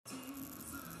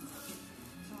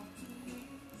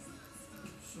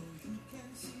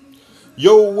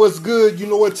Yo, what's good? You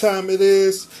know what time it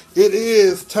is? It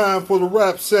is time for the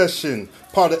rap session,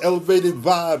 part of Elevated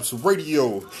Vibes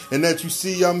Radio. And as you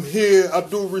see, I'm here,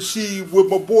 Abdul Rashid, with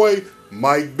my boy,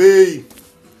 Mike B.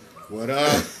 What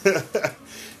up?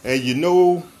 And you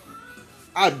know,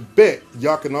 I bet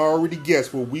y'all can already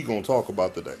guess what we gonna talk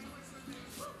about today.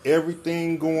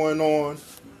 Everything going on,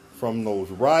 from those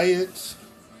riots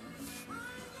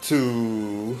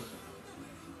to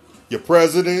your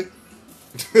president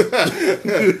to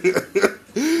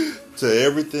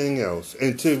everything else,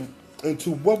 and to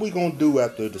what we gonna do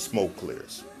after the smoke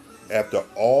clears, after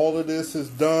all of this is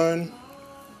done,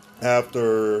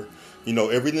 after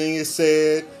everything is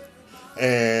said,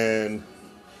 and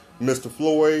Mr.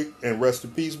 Floyd, and rest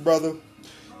in peace, brother,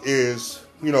 is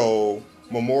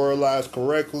memorialized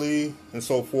correctly and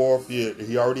so forth.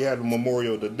 He already had a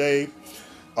memorial today.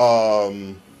 All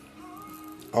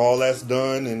that's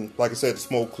done, and like I said, the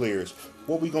smoke clears.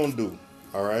 What we gonna do?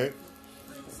 All right.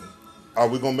 Are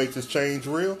we gonna make this change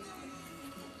real?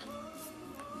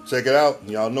 Check it out.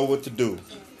 Y'all know what to do.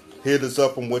 Hit us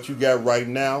up on what you got right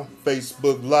now.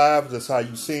 Facebook Live. That's how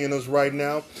you seeing us right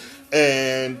now.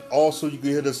 And also you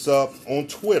can hit us up on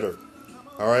Twitter.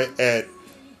 All right, at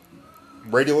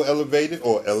Radio Elevated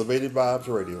or Elevated Vibes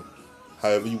Radio.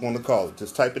 However you want to call it.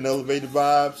 Just type in Elevated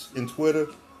Vibes in Twitter.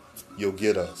 You'll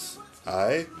get us. All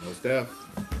right. Most def.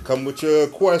 Come with your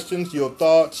questions, your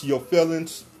thoughts, your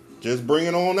feelings. Just bring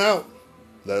it on out.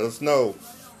 Let us know.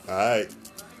 All right.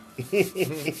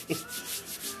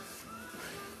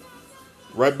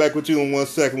 Right back with you in 1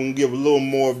 second. We'll give a little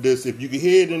more of this. If you can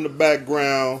hear it in the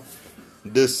background,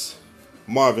 this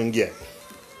Marvin Gaye.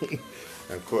 And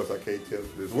of course, I can't tell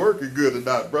if this working good or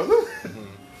not, brother.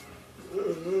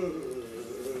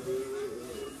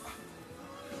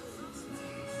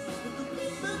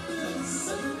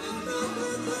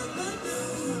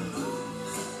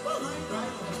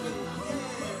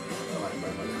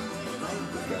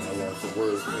 I lost the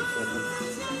words for a second.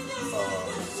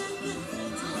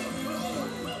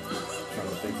 Trying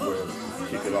to think where to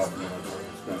kick it off when I bring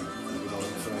this back. You know what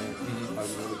I'm saying? Mm-hmm. How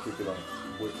you want to kick it off?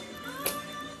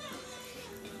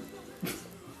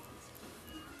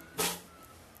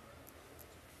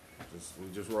 We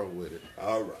just roll with it.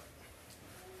 All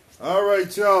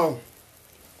right, y'all.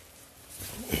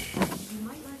 You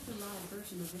might like the live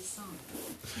version of this song.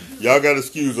 Y'all got to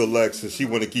excuse Alexa. She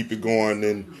want to keep it going,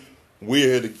 and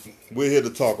we're here to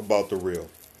talk about the real.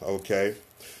 Okay.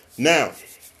 Now,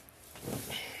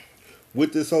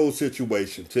 with this whole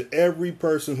situation, to every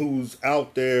person who's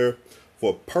out there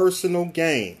for personal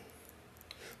gain,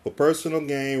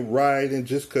 rioting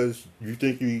just because you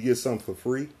think you can get something for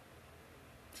free,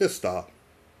 just stop.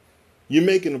 You're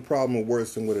making the problem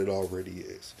worse than what it already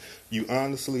is. You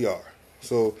honestly are.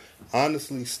 So,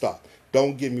 honestly, stop.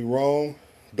 Don't get me wrong.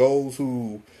 Those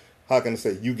who, how can I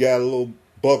say, you got a little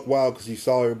buck wild because you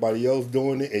saw everybody else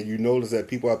doing it, and you notice that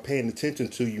people are paying attention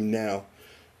to you now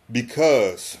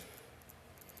because,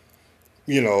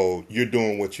 you're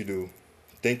doing what you do.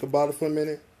 Think about it for a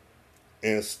minute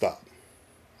and stop.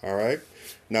 All right?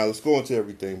 Now, let's go into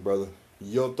everything, brother.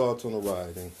 Your thoughts on the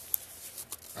rioting?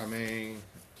 I mean,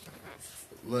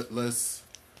 let's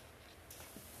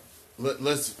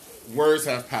words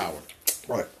have power.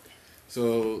 Right.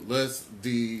 So let's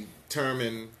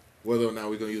determine whether or not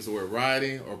we're going to use the word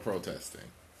rioting or protesting.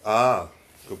 Good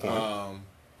point.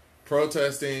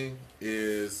 Protesting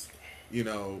is,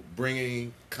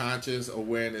 bringing conscious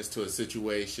awareness to a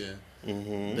situation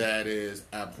that is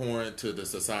abhorrent to the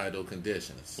societal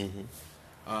conditions.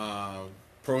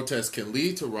 Protest can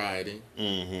lead to rioting,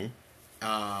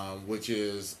 which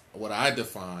is what I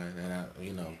define,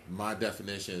 and my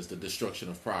definition is the destruction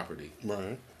of property.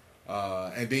 Right.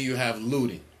 And then you have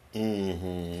looting.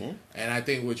 And I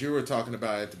think what you were talking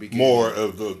about at the beginning, more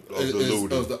of the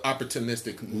looting, of the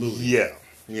opportunistic looting.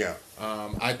 Yeah.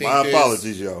 I think my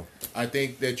apologies, y'all. I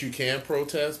think that you can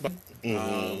protest.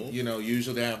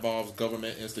 Usually that involves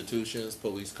government institutions,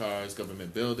 police cars,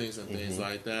 government buildings, and things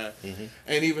like that,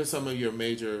 and even some of your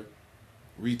major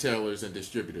retailers and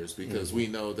distributors, because we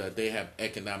know that they have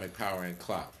economic power and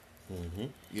clout.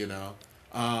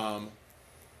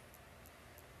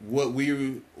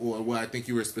 What I think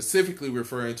you were specifically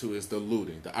referring to is the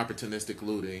looting, the opportunistic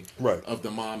looting of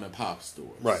the mom and pop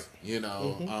stores. Right.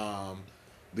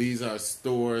 These are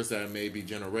stores that may be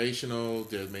generational.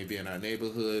 There may be in our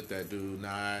neighborhood that do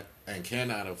not and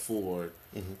cannot afford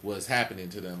what's happening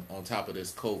to them on top of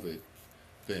this COVID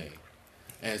thing.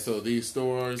 And so these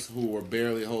stores who were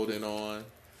barely holding on,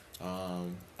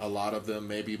 a lot of them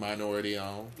may be minority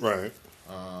owned. Right.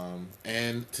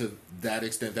 And to that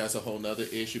extent, that's a whole nother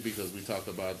issue because we talk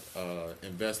about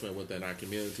investment within our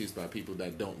communities by people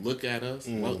that don't look at us,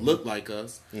 look like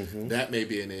us. That may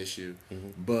be an issue,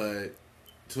 but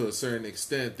to a certain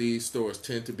extent, these stores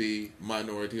tend to be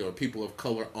minority or people of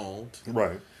color owned,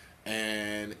 Right.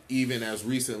 and even as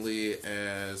recently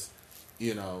as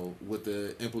with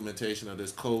the implementation of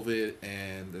this COVID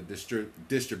and the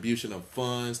distribution of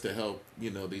funds to help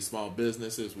these small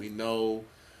businesses, we know,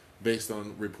 based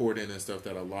on reporting and stuff,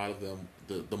 that a lot of them,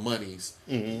 the monies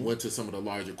went to some of the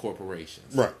larger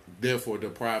corporations. Right. Therefore,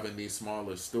 depriving these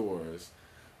smaller stores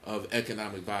of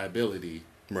economic viability.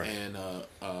 Right. And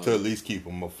to at least keep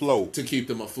them afloat. To keep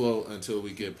them afloat until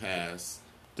we get past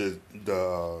the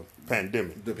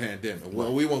pandemic. The pandemic.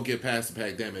 Well, we won't get past the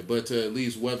pandemic, but to at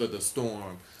least weather the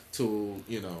storm till,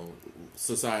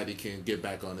 society can get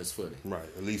back on its footing. Right.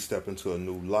 At least step into a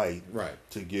new light. Right.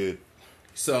 To get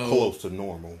close to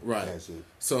normal. Right.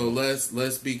 So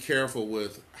let's be careful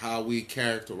with how we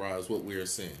characterize what we are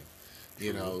seeing.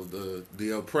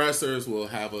 The oppressors will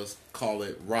have us call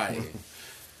it rioting.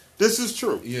 This is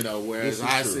true. Whereas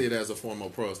I see it as a form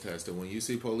of protest. And when you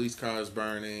see police cars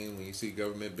burning, when you see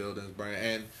government buildings burning,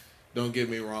 and don't get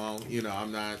me wrong,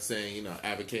 I'm not saying,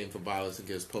 advocating for violence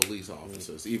against police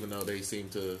officers, even though they seem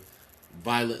to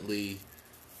violently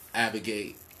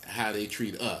advocate how they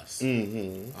treat us.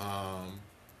 And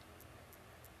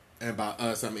by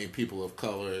us, I mean people of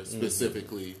color,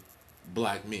 specifically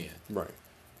black men. Right.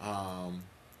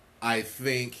 I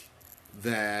think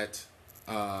that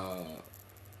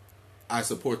I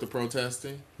support the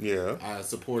protesting. Yeah. I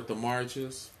support the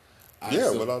marches.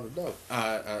 Without a doubt.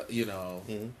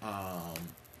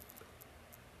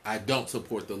 I don't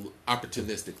support the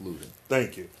opportunistic looting.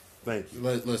 Thank you.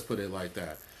 Let's put it like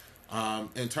that.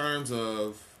 In terms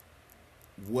of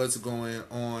what's going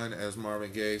on, as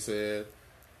Marvin Gaye said,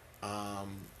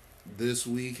 this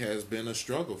week has been a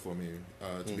struggle for me,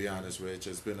 to be honest, Rich.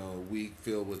 It's been a week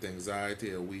filled with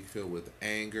anxiety, a week filled with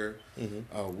anger,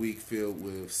 a week filled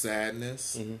with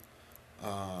sadness,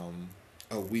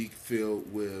 a week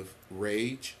filled with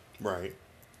rage. Right.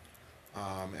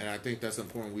 And I think that's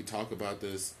important. We talk about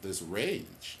this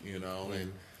rage, and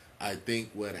I think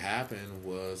what happened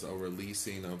was a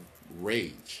releasing of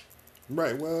rage.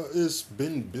 Right. Well, it's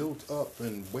been built up,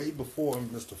 and way before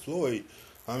Mr. Floyd,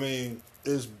 I mean,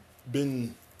 it's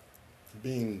been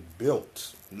being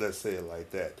built, let's say it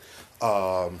like that,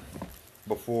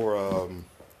 before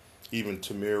even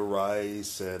Tamir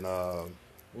Rice and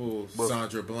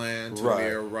Sandra Bland, right.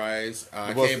 Tamir Rice.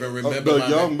 I can't even remember the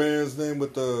young man's name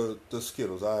with the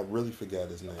Skittles. I really forgot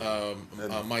his name.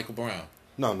 Michael Brown.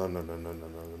 No.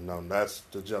 That's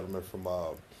the gentleman from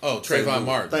Trayvon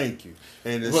Martin. Thank you.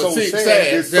 And it's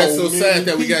sad. It's so sad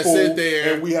that we got to sit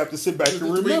there and we have to sit back and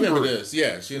remember this.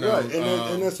 Yes, right.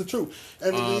 And that's the truth.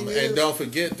 And, and don't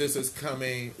forget, this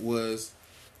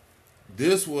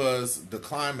was the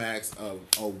climax of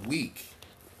a week,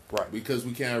 right? Because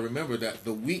we can't remember that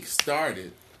the week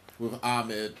started with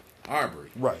Ahmaud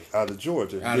Arbery, right, out of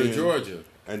Georgia,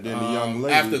 and then the young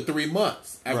lady after 3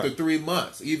 months. After 3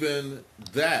 months, even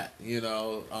that,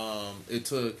 it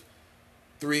took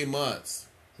 3 months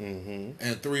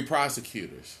and 3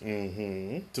 prosecutors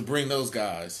to bring those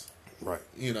guys, right?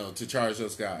 To charge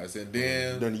those guys, and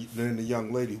then the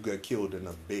young lady who got killed in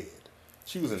a bed.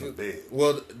 She was in a bed.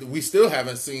 Well, we still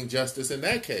haven't seen justice in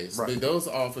that case. Right. Those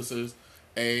officers,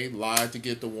 A, lied to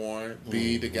get the warrant.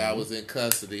 B, the guy was in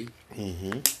custody.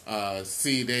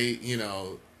 C,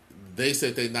 they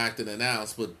said they knocked and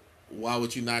announced, but why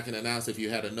would you knock and announce if you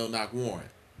had a no-knock warrant?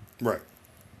 Right.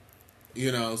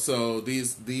 So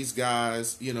these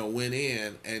guys, went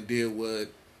in and did what,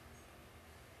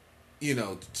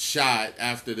 shot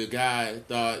after the guy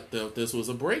thought that this was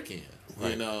a break-in,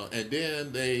 right. And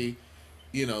then they,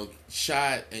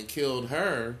 shot and killed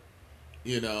her,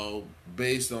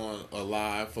 based on a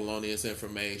lie, felonious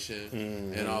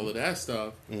information, and all of that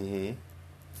stuff.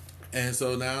 And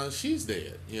so now she's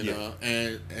dead, know,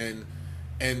 and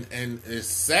it's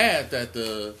sad that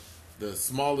the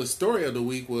smallest story of the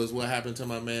week was what happened to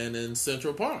my man in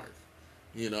Central Park.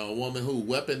 A woman who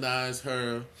weaponized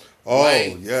her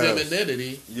white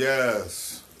femininity.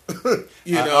 Yes.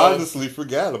 I honestly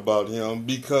forgot about him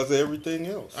because of everything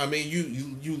else. I mean,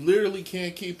 you literally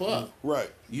can't keep up.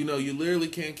 Right. You literally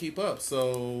can't keep up.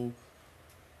 So,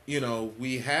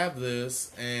 we have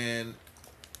this, and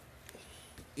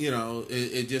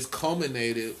it just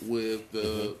culminated with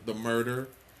the murder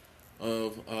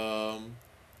of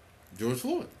George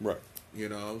Floyd. Right.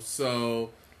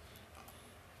 So,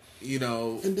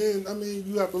 and then, I mean,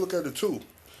 you have to look at it too.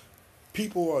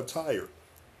 People are tired.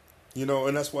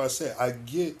 And that's why I said I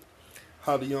get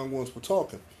how the young ones were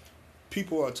talking.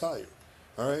 People are tired.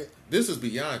 All right. This is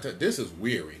beyond. This is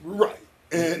weary. Right.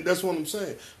 And that's what I'm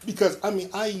saying. Because, I mean,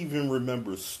 I even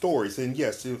remember stories. And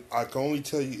yes, I can only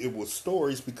tell you it was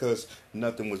stories because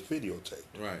nothing was videotaped.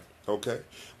 Right. Okay.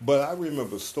 But I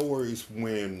remember stories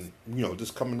when,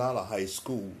 just coming out of high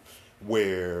school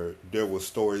where there were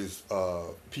stories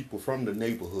of people from the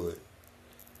neighborhood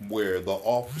where the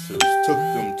officers took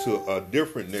them to a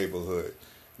different neighborhood.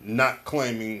 Not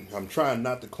claiming, I'm trying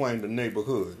not to claim the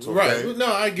neighborhoods. Okay? Right. No,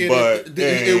 I get it.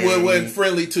 It wasn't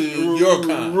friendly to your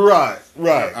kind. Right.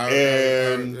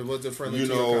 And it wasn't friendly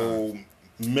to your kind.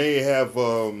 May have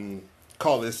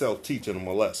called itself teaching them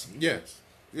a lesson. Yes.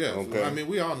 Okay. I mean,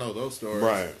 we all know those stories.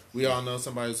 Right. We all know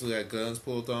somebody who had guns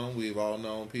pulled on them. We've all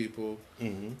known people,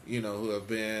 who have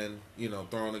been,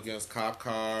 thrown against cop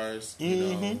cars,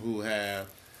 who have.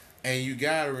 And you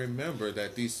got to remember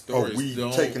that these stories we've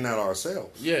taken that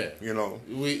ourselves. Yeah.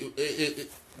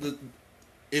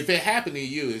 If it happened to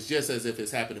you, it's just as if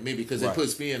it's happened to me because it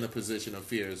puts me in a position of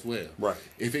fear as well. Right.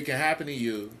 If it can happen to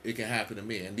you, it can happen to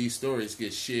me. And these stories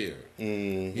get shared,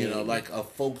 like a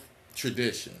folk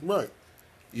tradition. Right.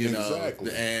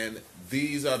 Exactly. And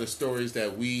these are the stories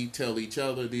that we tell each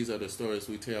other. These are the stories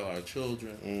we tell our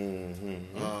children.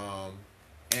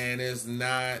 And it's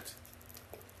not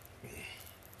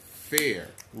fair.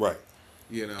 Right.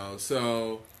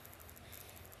 So,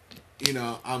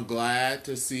 I'm glad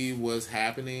to see what's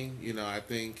happening. I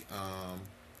think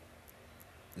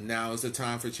now is the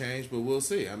time for change, but we'll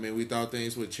see. I mean, we thought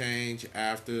things would change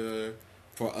after,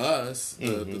 for us,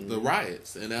 the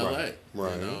riots in L.A.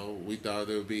 Right. We thought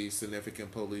there would be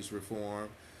significant police reform.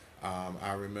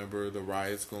 I remember the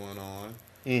riots going on.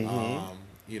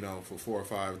 For 4 or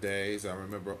 5 days. I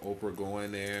remember Oprah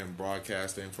going there and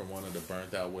broadcasting from one of the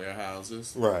burnt out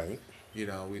warehouses. Right.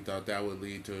 We thought that would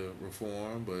lead to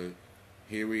reform, but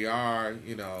here we are,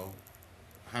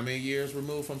 how many years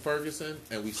removed from Ferguson,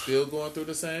 and we still going through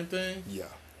the same thing? Yeah.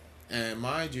 And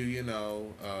mind you,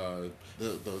 the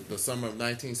summer of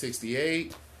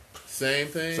 1968, same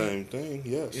thing. Same thing,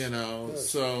 yes. Yes.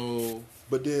 So...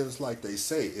 But then it's like they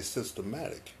say, it's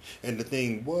systematic. And the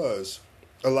thing was...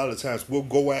 A lot of times we'll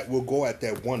go at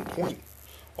that one point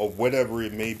of whatever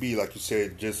it may be, like you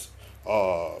said, just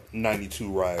 92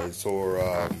 riots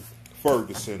or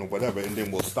Ferguson or whatever, and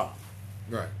then we'll stop.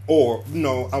 Right. Or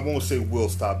I won't say we'll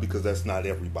stop because that's not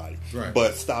everybody. Right.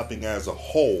 But stopping as a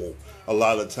whole, a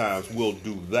lot of times we'll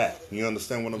do that. You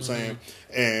understand what I'm saying?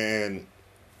 And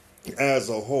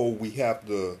as a whole, we have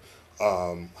to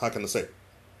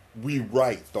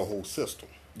rewrite the whole system.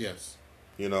 Yes.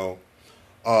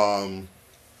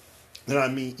 And I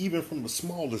mean, even from the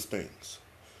smallest things,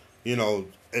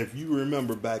 if you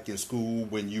remember back in school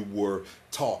when you were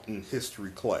taught in history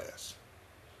class,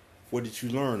 what did you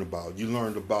learn about? You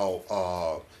learned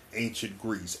about ancient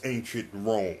Greece, ancient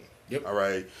Rome. Yep. All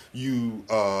right. You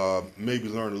maybe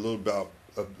learned a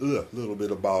little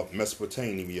bit about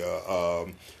Mesopotamia,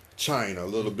 China, a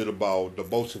little bit about the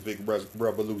Bolshevik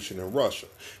Revolution in Russia.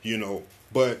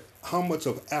 But how much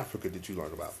of Africa did you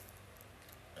learn about?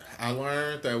 I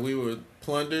learned that we were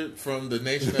plundered from the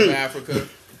nation of Africa.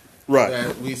 Right.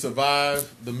 That we survived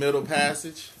the Middle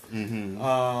Passage. And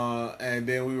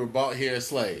then we were bought here as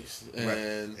slaves.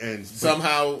 And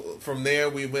somehow from there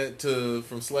we went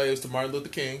from slaves to Martin Luther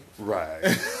King. Right.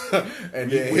 And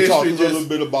then we talked a little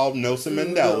bit about Nelson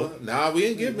Mandela. Nah, we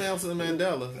didn't get Nelson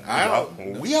Mandela.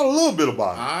 We had a little bit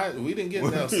about it. We didn't get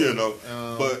Nelson.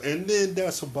 And then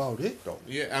that's about it, though.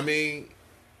 Yeah, I mean...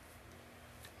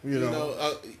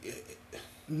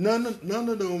 none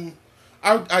of them.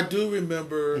 I do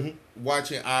remember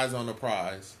watching Eyes on the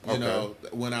Prize.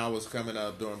 When I was coming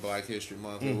up during Black History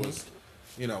Month, it was,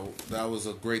 that was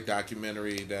a great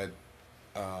documentary that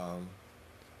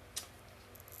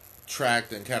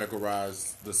tracked and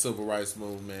categorized the civil rights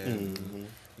movement,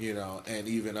 and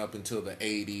even up until the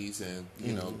 80s, and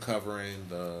covering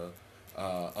the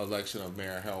election of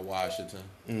Mayor Harold Washington.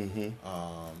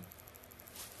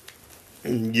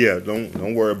 Yeah,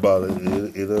 don't worry about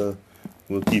it.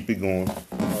 We'll keep it going.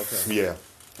 Okay. Yeah.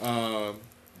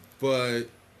 But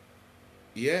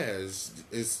yeah,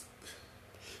 it's.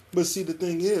 But see, the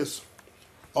thing is,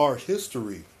 our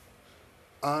history,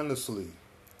 honestly,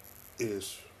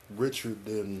 is richer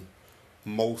than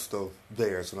most of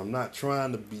theirs, and I'm not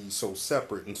trying to be so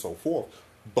separate and so forth,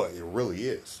 but it really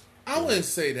is. I wouldn't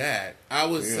say that. I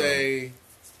would say.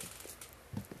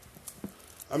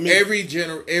 I mean,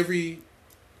 every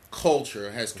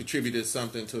culture has contributed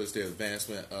something to the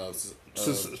advancement of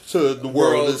to the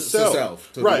world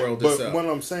itself. Right, but what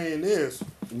I'm saying is,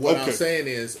 what I'm Okay. saying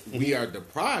is we are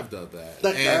deprived of that.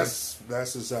 That's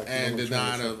exactly and what I'm trying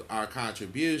denied to say. of our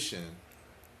contribution.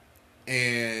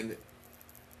 And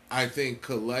I think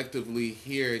collectively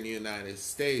here in the United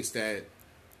States that,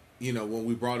 you know, when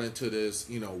we brought into this,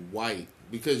 you know, white,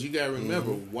 because you got to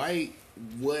remember, white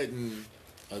wasn't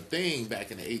a thing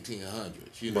back in the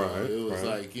 1800s. You know, Right, it was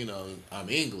right. like, you know, I'm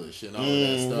English and all of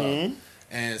that stuff.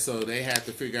 And so they had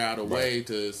to figure out a way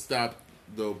to stop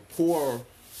the poor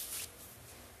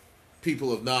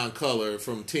people of non-color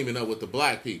from teaming up with the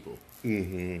black people.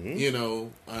 You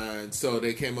know, and so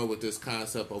they came up with this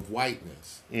concept of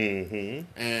whiteness.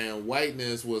 And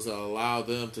whiteness was to allow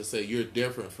them to say you're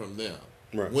different from them.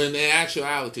 Right. When in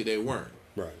actuality they weren't.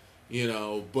 Right. You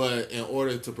know, but in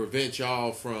order to prevent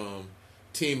y'all from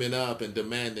teaming up and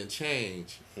demanding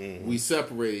change, we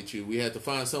separated you. We had to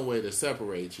find some way to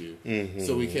separate you.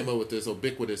 So we came up with this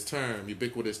ubiquitous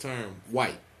term,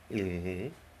 white.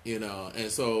 You know,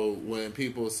 and so when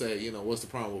people say, you know, what's the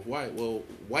problem with white? Well,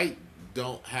 white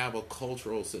don't have a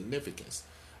cultural significance.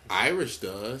 Irish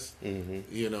does,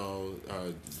 you know,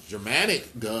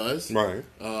 Germanic does, Right.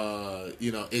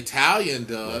 You know, Italian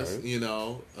does, Right. you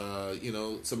know,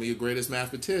 some of your greatest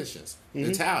mathematicians,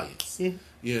 Italians,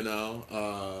 you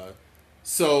know,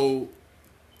 so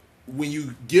when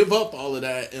you give up all of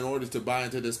that in order to buy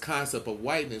into this concept of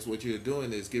whiteness, what you're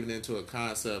doing is giving into a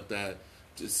concept that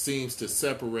just seems to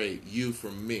separate you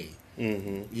from me,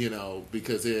 you know,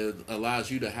 because it allows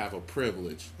you to have a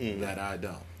privilege that I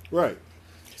don't. Right.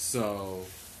 So,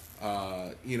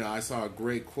 you know, I saw a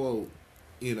great quote,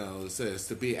 you know, it says,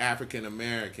 to be African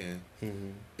American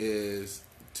is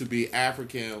to be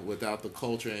African without the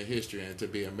culture and history, and to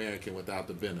be American without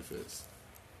the benefits.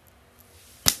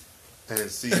 And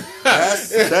see,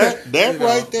 that You know.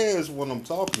 right there is what I'm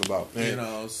talking about, man. You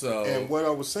know, so. And what I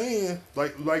was saying,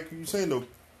 like you saying, to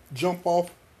jump up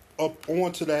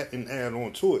onto that and add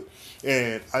on to it.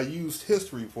 And I used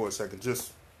history for a second,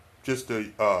 just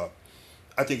to,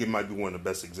 I think it might be one of the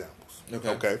best examples.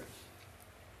 Okay.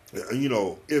 You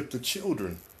know, if the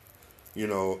children, you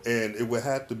know, and it would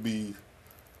have to be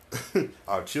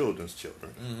our children's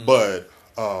children, but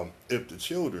if the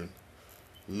children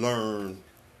learn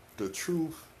the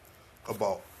truth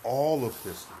about all of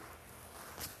history,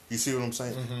 you see what I'm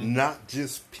saying? Not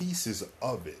just pieces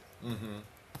of it.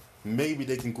 Maybe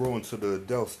they can grow into the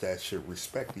adults that should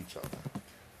respect each other.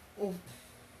 Well,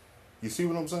 you see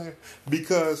what I'm saying?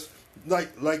 Because,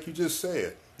 like you just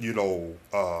said, you know,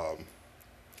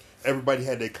 everybody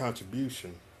had their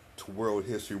contribution to world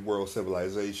history, world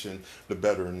civilization, the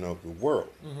bettering of the world.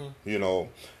 You know,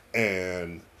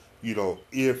 and you know,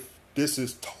 if this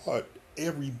is taught,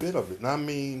 every bit of it. And I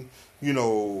mean, you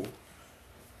know,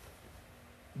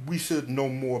 we should know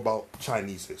more about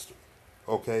Chinese history,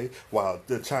 okay? While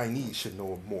the Chinese should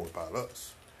know more about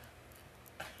us.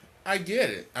 I get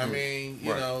it. I mean,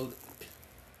 you Right. know,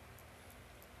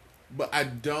 but I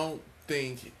don't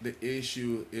think the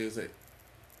issue is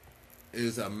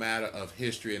a matter of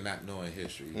history and not knowing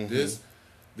history. This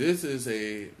is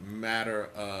a matter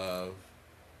of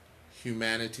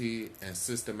humanity and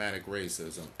systematic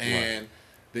racism. And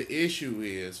the issue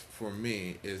is, for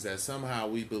me, is that somehow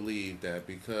we believe that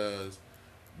because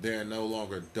there are no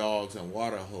longer dogs and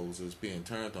water hoses being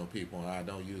turned on people, and I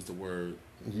don't use the word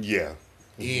Yeah.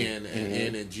 N and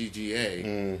N and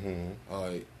GGA,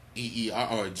 or EER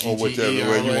or GGE, Or whichever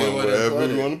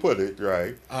way you want to put it,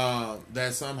 right?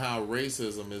 that somehow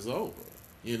racism is over.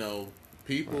 You know,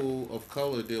 people of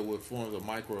color deal with forms of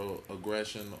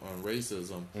microaggression or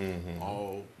racism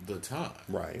all the time.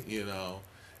 Right. You know,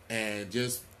 and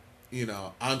just, you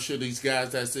know, I'm sure these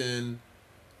guys that's in,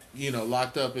 you know,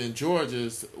 locked up in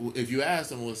Georgia, if you ask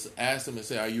them and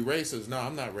say, are you racist? No,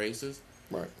 I'm not racist.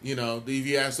 Right. You know, if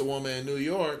you ask a woman in New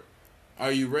York,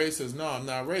 are you racist? No, I'm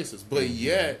not racist. But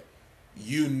yet,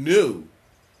 you knew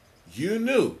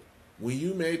when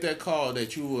you made that call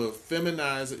that you were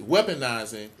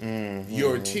weaponizing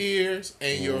your tears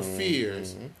and your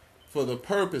fears for the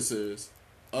purposes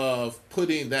of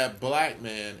putting that black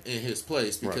man in his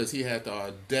place, because he had the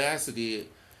audacity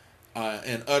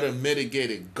and utter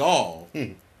mitigated gall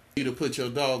you to put your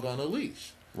dog on a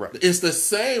leash. Right. It's the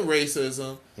same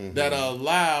racism that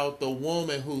allowed the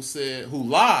woman who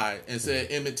lied and said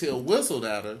Emmett Till whistled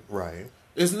at her. Right.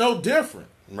 It's no different.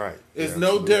 Right. It's Yeah, no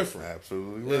absolutely. different.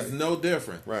 Absolutely right. It's no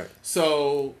different. Right.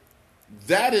 So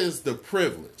that is the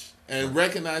privilege. And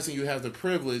recognizing you have the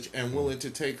privilege and willing to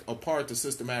take apart the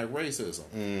systematic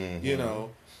racism. You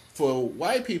know, for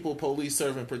white people, police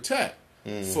serve and protect.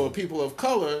 For people of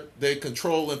color, they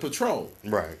control and patrol.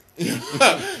 Right.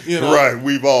 You know, Right.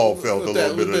 We've all felt a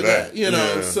little bit of that. You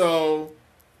know, Yeah. so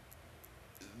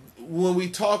when we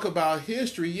talk about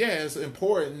history, yeah, it's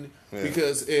important Yeah.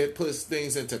 because it puts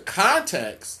things into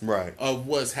context Right. of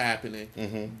what's happening.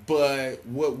 Mm-hmm. But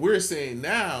what we're seeing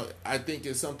now, I think,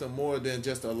 is something more than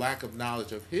just a lack of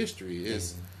knowledge of history.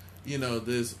 It's,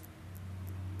 this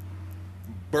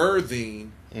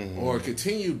birthing or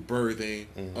continued birthing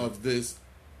of this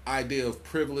idea of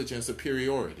privilege and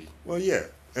superiority. Well, yeah,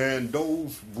 and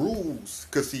those rules,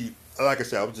 because see, like I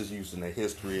said, I was just using the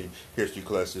history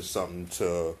class as something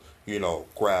to,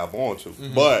 grab onto.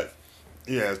 But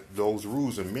yeah, those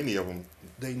rules and many of them,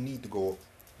 they need to go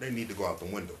out the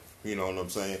window. You know what I'm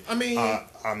saying? I mean,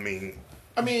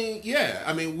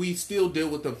 yeah. We still deal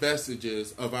with the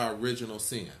vestiges of our original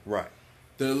sin. Right.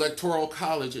 The Electoral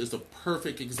College is the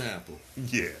perfect example.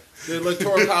 Yeah. The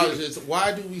Electoral College is,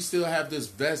 why do we still have this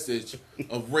vestige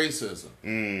of racism?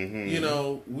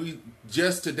 Mm-hmm. We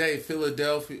just today,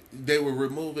 Philadelphia, they were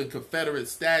removing Confederate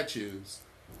statues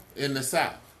in the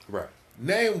South. Right.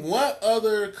 Name one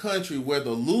other country where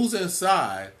the losing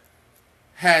side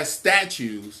has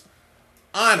statues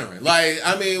honoring.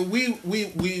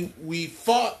 We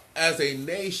fought as a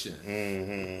nation.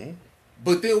 Mm-hmm.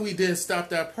 But then we didn't stop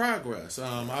that progress.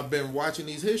 I've been watching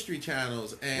these history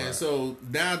channels, and so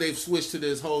now they've switched to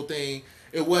this whole thing.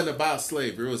 It wasn't about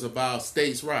slavery. It was about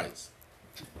states' rights.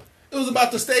 It was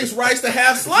about the states' rights to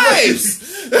have slaves.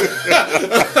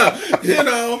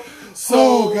 So,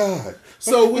 oh, God.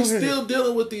 So we're still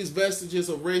dealing with these vestiges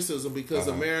of racism because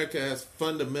America has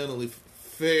fundamentally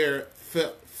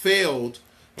failed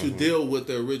to deal with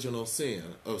the original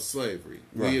sin of slavery.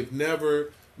 Right. We have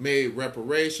never made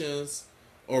reparations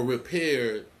or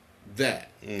repaired that.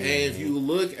 And if you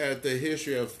look at the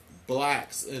history of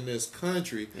blacks in this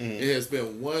country, it has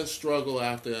been one struggle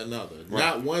after another. Right.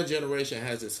 Not one generation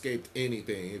has escaped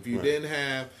anything. If you didn't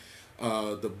have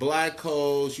the black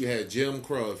codes, you had Jim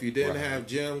Crow. If you didn't have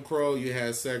Jim Crow, you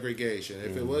had segregation.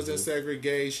 If it wasn't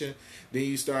segregation, then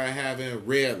you started having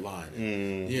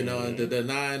redlining, and the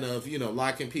denying of,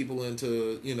 locking people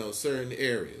into, certain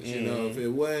areas. If it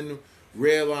wasn't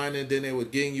redlining, then they were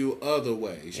getting you other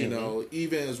ways.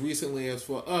 Even as recently as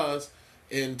for us,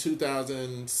 in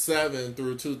 2007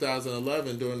 through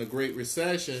 2011, during the Great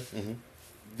Recession,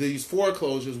 these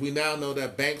foreclosures, we now know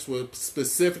that banks were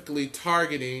specifically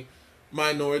targeting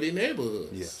minority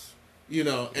neighborhoods. Yes.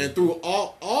 And through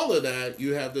all of that,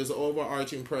 you have this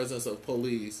overarching presence of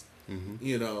police,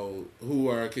 who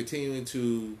are continuing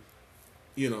to,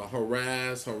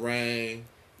 harass, harangue,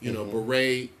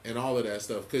 berate, and all of that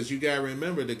stuff. Because you got to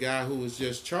remember the guy who was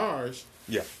just charged.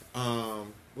 Yeah.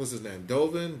 What's his name?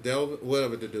 Delvin,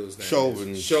 whatever the dude's name.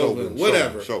 Chauvin,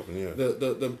 whatever. Chauvin, yeah.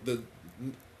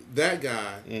 That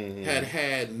guy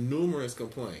had numerous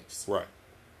complaints. Right.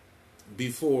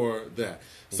 Before that.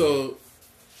 So,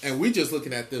 and we just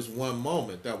looking at this one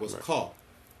moment that was caught.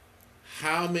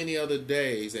 How many other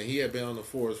days, and he had been on the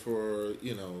force for,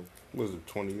 Was it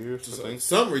 20 years? I think?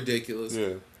 Something ridiculous.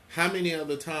 Yeah. How many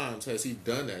other times has he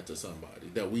done that to somebody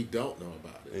that we don't know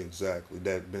about it? Exactly.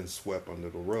 That's been swept under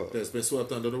the rug. That's been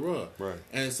swept under the rug. Right.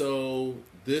 And so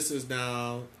this is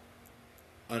now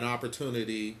an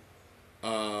opportunity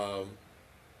for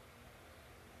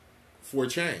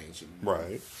change.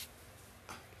 Right.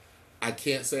 I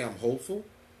can't say I'm hopeful.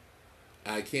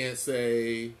 I can't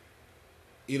say,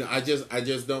 I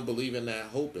just don't believe in that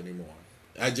hope anymore.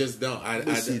 I just don't.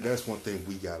 See, that's one thing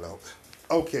we got out.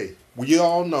 Okay, we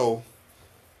all know,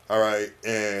 all right,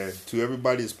 and to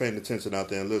everybody that's paying attention out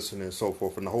there and listening and so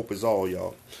forth, and the hope is all,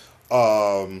 y'all.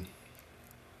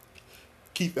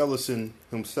 Keith Ellison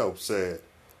himself said,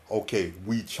 okay,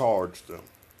 we charged them,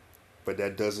 but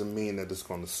that doesn't mean that it's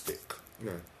going to stick.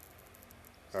 Right.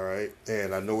 All right,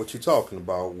 and I know what you're talking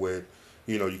about with,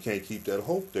 you can't keep that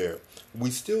hope there.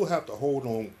 We still have to hold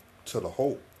on to the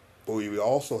hope, but we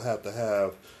also have to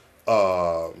have...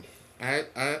 I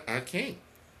can't.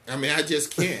 I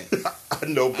just can't. I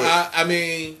know, but...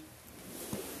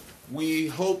 we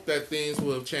hope that things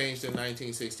will have changed in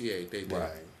 1968. They did. Right.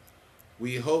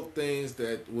 We hope things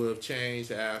that will have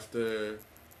changed after,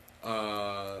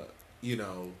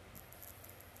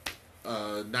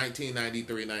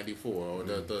 1993-94 or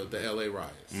the LA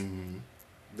riots. Mm-hmm.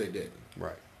 They didn't.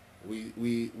 Right. We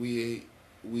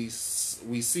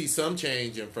see some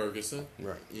change in Ferguson,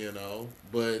 right?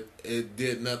 But it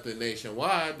did nothing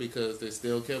nationwide because they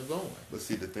still kept going. But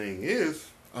see, the thing is,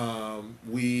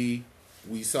 we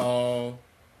saw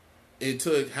it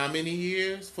took how many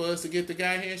years for us to get the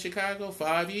guy here in Chicago?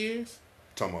 5 years.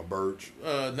 Talking about Burge?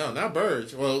 No, not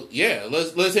Burge. Well, yeah,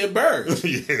 let's hit Burge.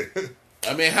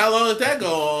 Yeah. How long did that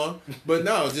go on? But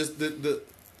no, just the.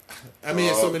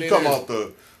 It's so many. Talking about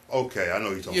the Okay, I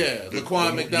know you're talking about.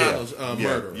 Laquan McDonald's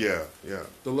murderer. Yeah.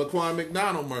 The Laquan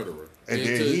McDonald murderer. And then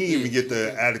he didn't even get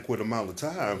the adequate amount of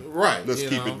time. Right. Let's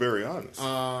keep it very honest.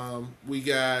 We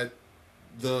got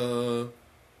the,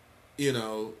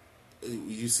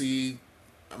 you see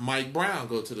Mike Brown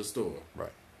go to the store.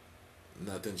 Right.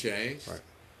 Nothing changed. Right.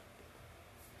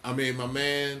 I mean, my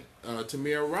man,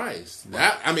 Tamir Rice.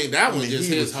 Right. That was just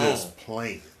his home. Just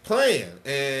playing.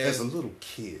 And as a little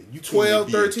kid. 12,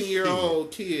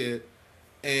 13-year-old kid.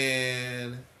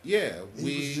 And, he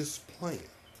was just playing.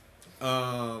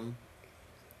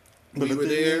 We were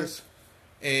there,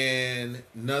 and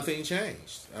nothing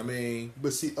changed.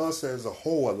 But see, us as a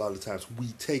whole, a lot of times, we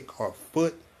take our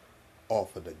foot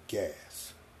off of the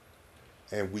gas.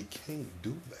 And we can't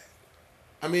do that.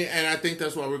 And I think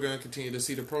that's why we're going to continue to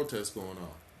see the protests going on.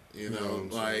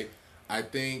 I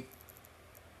think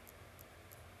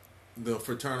the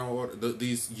fraternal order,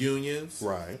 these unions,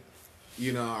 right?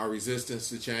 Our resistance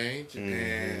to change,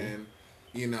 and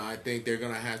I think they're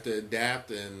going to have to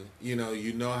adapt. And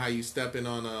how you step in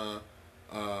on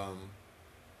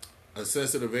a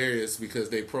sensitive areas because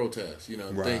they protest.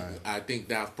 Right. I think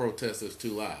that protest is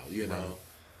too loud. Right.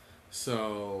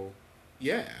 So.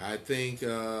 Yeah, I think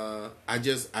I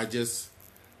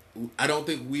don't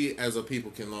think we as a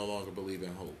people can no longer believe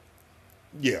in hope.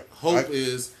 Yeah, hope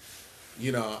is,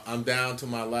 I'm down to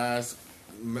my last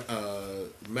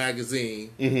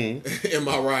magazine in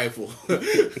my rifle, and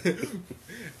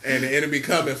the enemy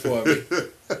coming for me.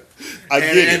 I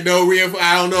don't know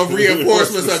if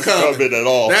reinforcements are coming at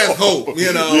all. That's hope,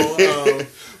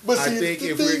 But see,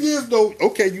 the thing is, though,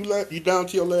 okay, you down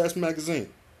to your last magazine.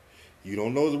 You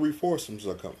don't know the reinforcements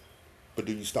are coming, but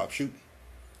do you stop shooting?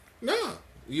 No,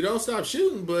 you don't stop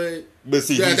shooting, but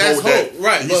see, that's hope,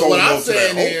 right? But what I'm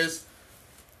saying is,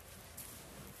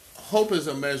 hope is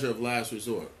a measure of last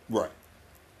resort, right?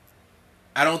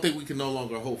 I don't think we can no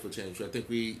longer hope for change. I think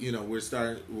we're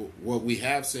starting what we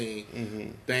have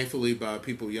seen, thankfully, by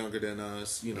people younger than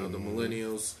us. The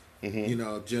millennials.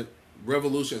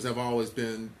 Revolutions have always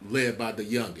been led by the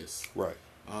youngest, right?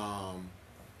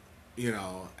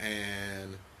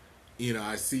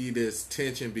 I see this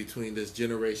tension between this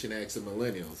Generation X and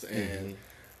millennials, and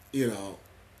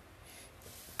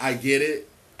I get it.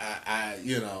 I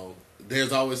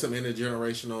there's always some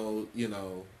intergenerational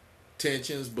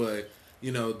tensions, but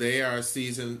they are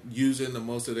using the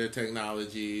most of their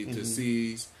technology to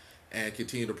seize and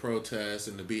continue to protest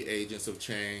and to be agents of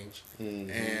change.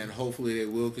 And hopefully they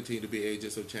will continue to be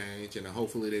agents of change, and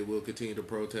hopefully they will continue to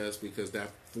protest because that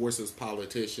forces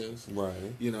politicians, right,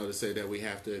 to say that we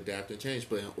have to adapt and change.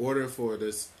 But in order for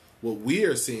this, what we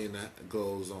are seeing that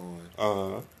goes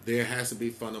on, there has to be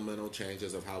fundamental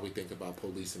changes of how we think about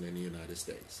policing in the United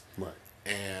States. Right.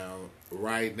 And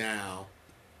right now,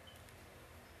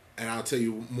 and I'll tell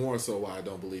you more so why I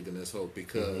don't believe in this hope,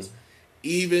 because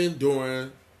even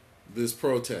during this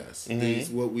protest,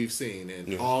 what we've seen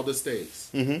in all the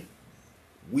states,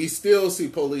 we still see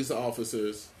police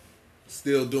officers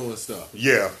still doing stuff.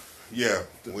 Yeah.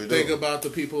 Think about the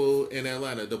people in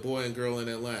Atlanta, the boy and girl in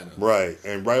Atlanta. Right.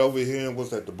 And right over here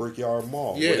was at the Brickyard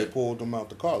Mall where they pulled them out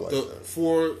the car like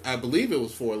that. I believe it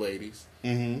was 4 ladies,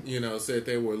 said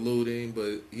they were looting,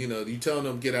 but, you telling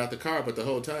them get out the car, but the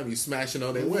whole time you smashing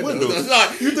on their windows.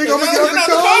 Like, you think I'm going to get out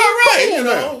the car?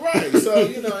 Right. So,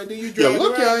 and then you drag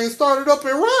look, I ain't started up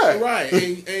and ride. Right.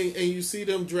 And you see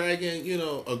them dragging,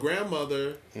 a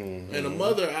grandmother and a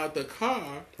mother out the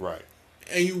car. Right.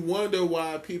 And you wonder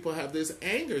why people have this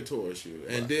anger towards you.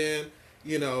 And then,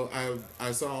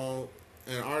 I saw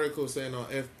an article saying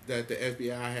that the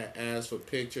FBI had asked for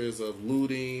pictures of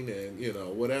looting and,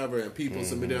 whatever, and people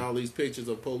submitted all these pictures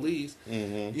of police.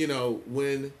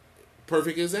 When,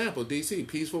 perfect example, D.C.,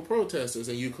 peaceful protesters,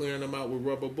 and you clearing them out with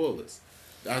rubber bullets.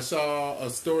 I saw a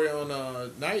story on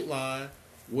Nightline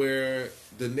where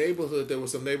there were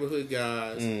some neighborhood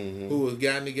guys who had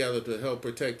gotten together to help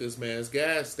protect this man's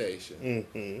gas station.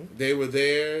 They were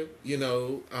there,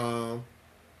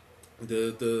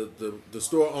 the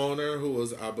store owner, who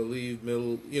was, I believe,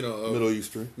 Middle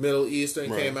Eastern,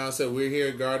 came out and said, "We're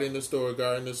here guarding the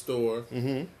store.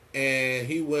 And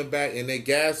he went back and they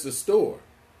gassed the store.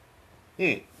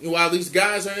 While these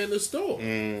guys are in the store.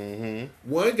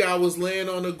 One guy was laying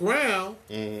on the ground.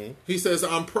 He says,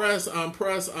 I'm pressed. And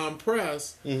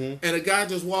a guy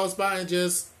just walks by and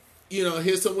just,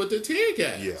 hits him with the tear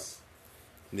gas.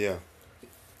 Yeah.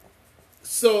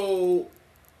 So,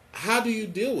 how do you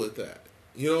deal with that?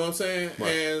 You know what I'm saying? Right.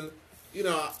 And,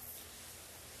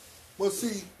 well,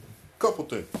 see, couple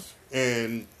things.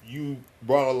 And you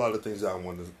brought a lot of things I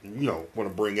want to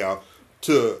bring out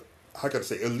to how can I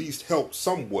say, at least help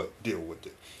somewhat deal with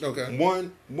it. Okay.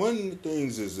 One of the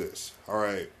things is this, all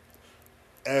right,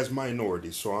 as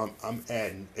minorities, so I'm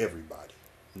adding everybody.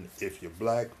 If you're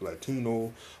black,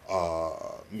 Latino,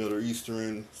 Middle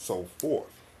Eastern, so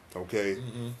forth, okay?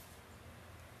 Mm-hmm.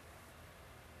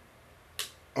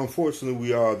 Unfortunately,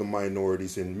 we are the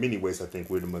minorities. In many ways, I think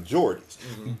we're the majorities.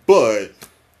 Mm-hmm. But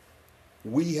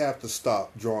we have to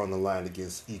stop drawing the line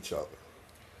against each other.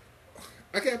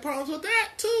 I got problems with that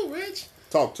too, Rich.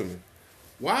 Talk to me.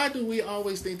 Why do we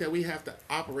always think that we have to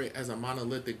operate as a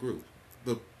monolithic group?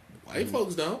 The white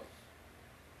folks don't.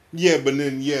 Yeah, but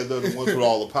then, they're the ones with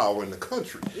all the power in the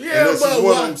country. Yeah, and this but is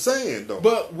what I'm saying, though.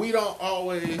 But we don't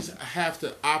always have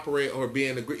to operate or be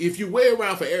in agreement. If you wait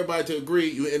around for everybody to agree,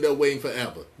 you end up waiting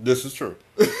forever. This is true.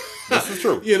 This is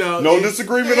true. No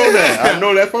disagreement on that. I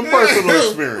know that from personal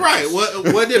experience. Right.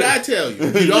 What did I tell you?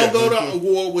 You don't go to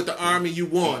war with the army you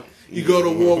want. You go to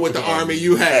war with the army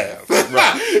you have. Right.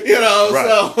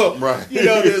 Right. So, right.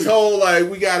 This whole,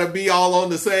 we got to be all on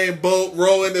the same boat,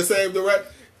 row in the same direction.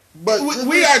 But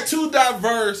we are too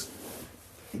diverse.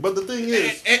 But the thing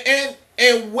is...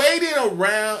 And waiting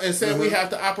around and saying we have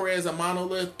to operate as a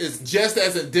monolith is just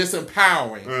as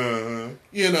disempowering.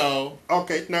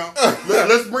 Okay, now,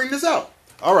 let's bring this out.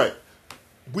 All right.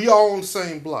 We all on the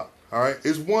same block. All right?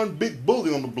 It's one big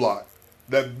bully on the block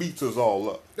that beats us all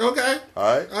up. Okay.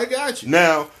 All right? I got you.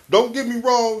 Now, don't get me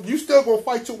wrong. You still going to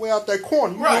fight your way out that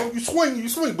corner. Right. You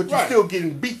swing, but you're still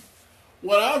getting beat.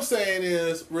 What I'm saying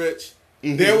is, Rich,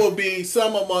 there will be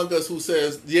some among us who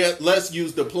says, let's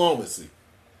use diplomacy.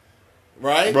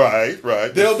 Right?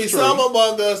 Right. There'll be some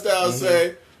among us that'll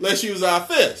say, let's use our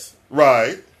fists.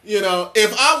 Right.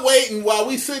 If I'm waiting while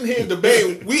we sitting here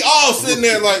debating, we all sitting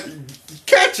there like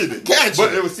catching it.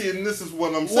 But see, and this is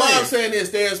what I'm saying. What I'm saying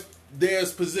is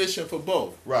there's position for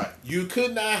both. Right. You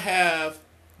could not have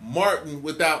Martin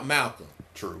without Malcolm.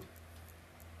 True.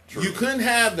 You couldn't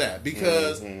have that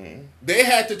because they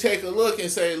had to take a look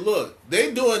and say, look,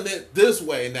 they're doing it this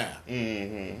way now.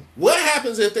 Mm-hmm. What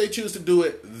happens if they choose to do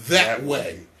it that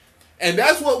way? And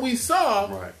that's what we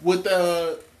saw with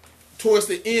towards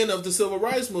the end of the Civil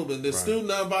Rights Movement. The Student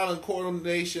Nonviolent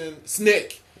Coordination,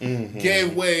 SNCC,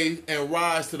 gave way and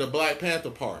rise to the Black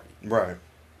Panther Party. Right.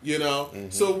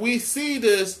 So we see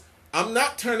this. I'm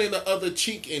not turning the other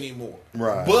cheek anymore.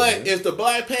 Right. But if the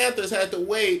Black Panthers had to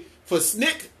wait for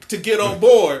SNCC to get on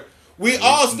board, we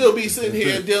all still be sitting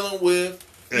here dealing with,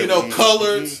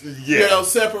 colors,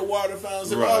 separate water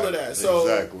fountains and all of that.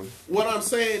 So what I'm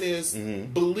saying is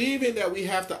believing that we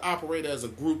have to operate as a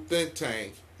group think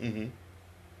tank.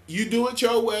 You do it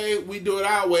your way, we do it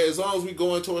our way, as long as we're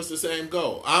going towards the same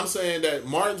goal. I'm saying that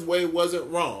Martin's way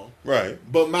wasn't wrong. Right.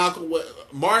 But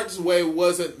Martin's way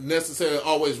wasn't necessarily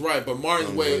always right, but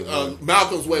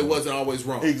Malcolm's way wasn't always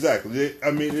wrong. Exactly.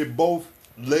 I mean, it both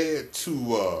led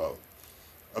to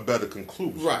a better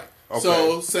conclusion. Right. Okay.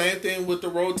 So, same thing with the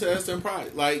road test and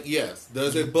pride. Yes.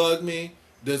 Does it bug me?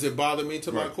 Does it bother me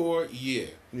to my core? Yeah.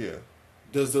 Yeah.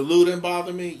 Does the looting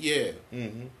bother me? Yeah.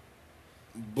 Mm-hmm.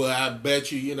 But I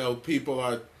bet you, people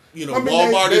are,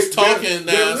 Walmart is talking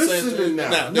now. They're listening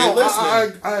now. No,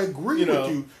 I agree with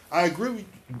you. I agree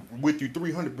with you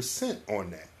 300%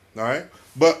 on that. All right?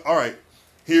 But, all right,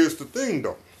 here's the thing,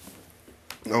 though.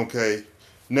 Okay?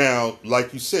 Now,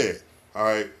 like you said, all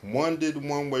right, one did it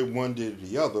one way, one did it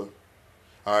the other.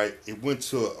 All right, it went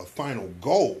to a final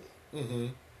goal. Mm-hmm.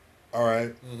 All right?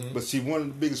 Mm-hmm. But see, one of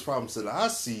the biggest problems that I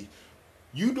see,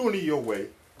 you doing it your way,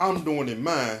 I'm doing it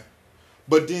mine.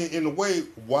 But then, in a way,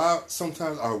 why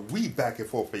sometimes are we back and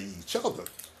forth with each other?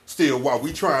 Still, while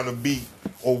we trying to be,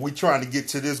 or we trying to get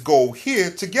to this goal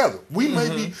here together. You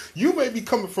may be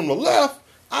coming from the left,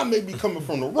 I may be coming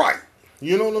from the right.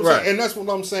 You know what I'm saying? And that's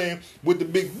what I'm saying with the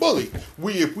big bully.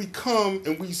 If we come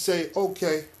and we say,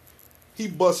 okay, he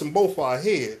busting both our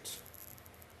heads.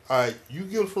 All right, you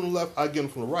get him from the left, I get him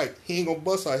from the right. He ain't gonna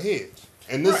bust our heads.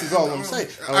 And this is all I'm saying.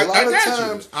 A lot of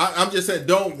times, I'm just saying,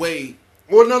 don't wait.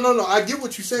 Well, no. I get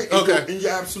what you're saying. Okay. And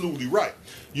you're absolutely right.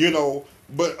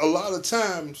 But a lot of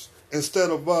times, instead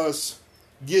of us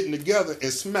getting together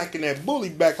and smacking that bully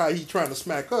back how he trying to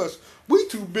smack us, we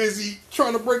too busy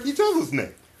trying to break each other's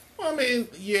neck. Well, I mean,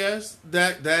 yes,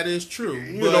 that is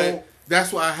true. But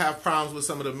that's why I have problems with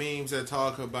some of the memes that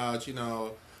talk about,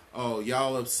 y'all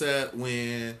upset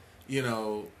when,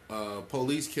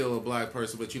 police kill a black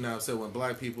person, but you're not upset when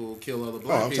black people kill other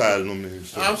black people. I'm tired of them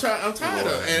niggas. I'm tired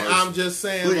of it. And I'm just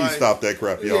saying, please stop that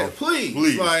crap, y'all. Yeah,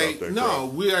 please stop that crap.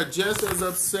 No, we are just as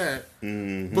upset.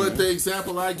 Mm-hmm. But the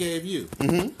example I gave you,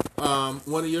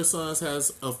 one of your sons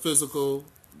has a physical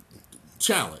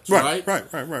challenge, right? Right.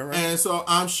 And so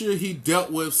I'm sure he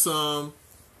dealt with some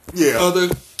other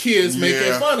kids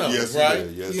making fun of yes, him, right? He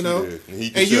did. Yes, you know, he did.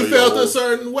 And, and you felt a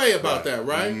certain way about Right. that,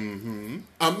 right? Mm-hmm.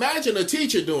 Imagine a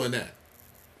teacher doing that.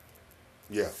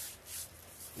 Yeah.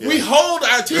 We hold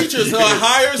our teachers to a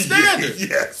higher standard.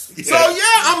 Yes. So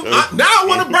now I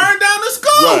want to burn down the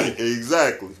school. Right.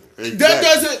 Exactly. That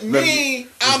doesn't mean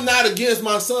I'm not against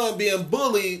my son being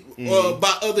bullied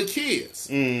by other kids.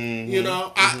 Mm-hmm. You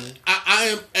know,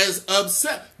 I am as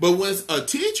upset. But when a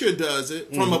teacher does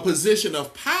it from a position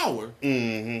of power,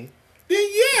 then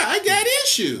I got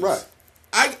issues. Right.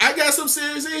 I got some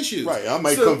serious issues. Right. I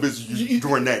might come visit you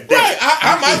during that day. Right.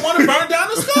 I might want to burn down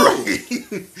the school.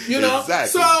 Right. You know.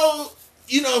 Exactly.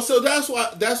 So that's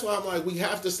why I'm like, we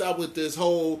have to stop with this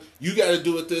whole you got to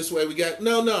do it this way.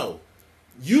 No.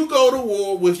 You go to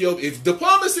war with if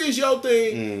diplomacy is your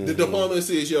thing, the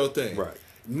diplomacy is your thing. Right.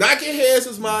 Knocking heads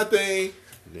is my thing.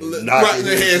 Knocking Knocking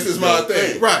heads is my your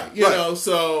thing. Right. You know,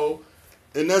 so.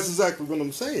 And that's exactly what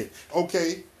I'm saying.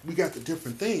 Okay, we got the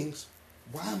different things.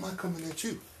 Why am I coming at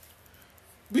you?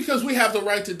 Because we have the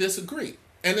right to disagree.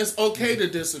 And it's okay to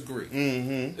disagree.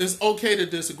 Mm-hmm. It's okay to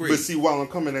disagree. But see, while I'm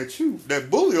coming at you, that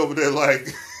bully over there, like,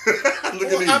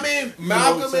 look at these.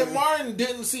 Malcolm and Martin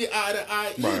didn't see eye to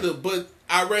eye either, Right. but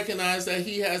I recognize that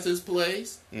he has his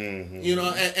place. Mm-hmm. You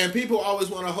know, and people always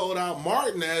want to hold out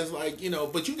Martin as like, you know,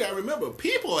 but you got to remember,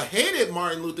 people hated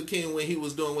Martin Luther King when he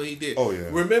was doing what he did. Oh, yeah.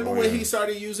 Remember when he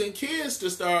started using kids to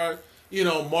start, you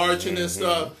know, marching and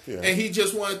stuff, Yeah. and he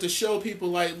just wanted to show people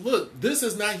like, look, this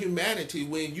is not humanity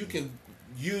when you can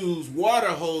use water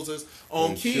hoses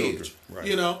on And kids. children, right.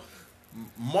 You know,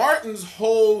 Martin's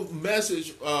whole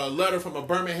message, letter from a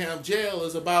Birmingham jail,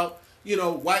 is about, you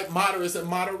know, white moderates and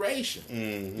moderation.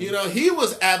 Mm-hmm. You know, he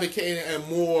was advocating a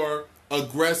more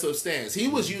aggressive stance. He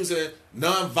was using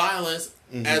nonviolence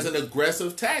as an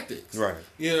aggressive tactic. Right.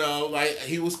 You know, like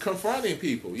he was confronting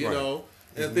people, you Right. know,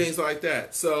 and things like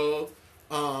that. So,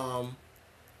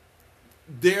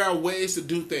 there are ways to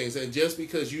do things, and just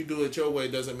because you do it your way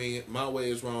doesn't mean my way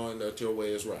is wrong and that your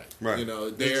way is right. Right. You know,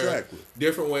 there Exactly. are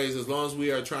different ways as long as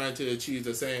we are trying to achieve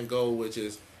the same goal, which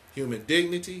is human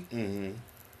dignity,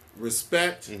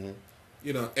 respect,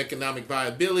 you know, economic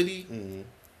viability. You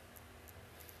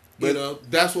But- know,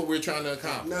 that's what we're trying to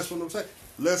accomplish. That's what I'm saying.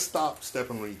 Let's stop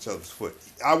stepping on each other's foot.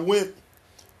 I went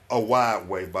a wide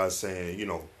way by saying, you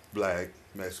know, black,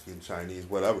 Mexican, Chinese,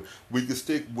 whatever. We could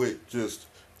stick with just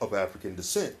of African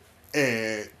descent.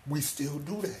 And we still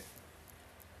do that.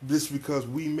 This because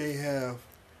we may have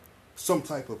some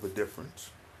type of a difference.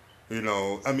 You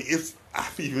know, I mean,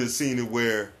 I've even seen it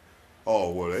where, oh,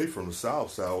 well, they from the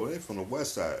south side, well, they from the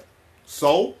west side.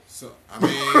 So, I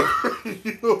mean,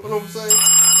 you know what I'm saying?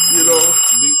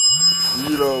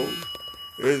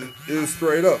 It's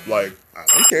straight up like, I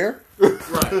don't care.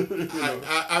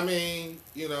 right. I mean,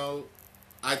 you know,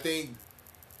 I think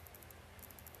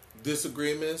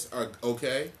disagreements are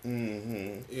okay.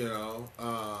 Mm-hmm. You know,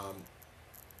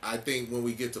 I think when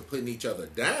we get to putting each other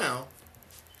down,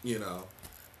 you know,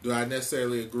 do I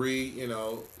necessarily agree? You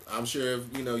know, I'm sure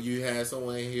if, you know, you had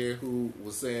someone here who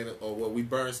was saying, oh, well, we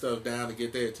burn stuff down to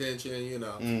get their attention, you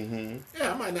know. Mm-hmm.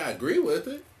 Yeah, I might not agree with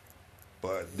it.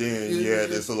 But then, yeah,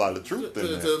 there's a lot of truth in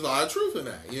There's that. a lot of truth in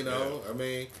that, you know. I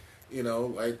mean, you know,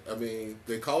 like, I mean,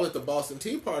 they call it the Boston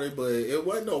Tea Party, but it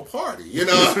wasn't no party, you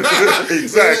know.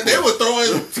 Exactly. They were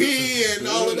throwing tea and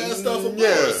all of that stuff aboard,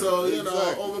 Yeah, so, you know,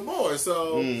 exactly. overboard.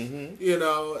 So, you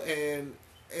know, and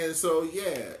so,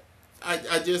 yeah,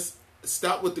 I just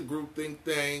stop with the groupthink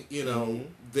thing. You know,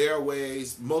 there are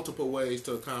ways, multiple ways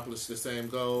to accomplish the same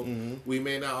goal. We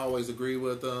may not always agree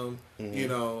with them. You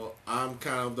know, I'm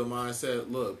kind of the mindset,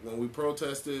 look, when we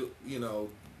protested, you know,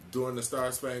 during the Star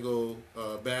Spangled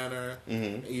Banner,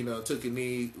 you know, took a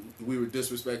knee, we were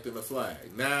disrespecting the flag.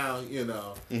 Now, you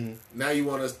know, now you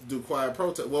want us to do quiet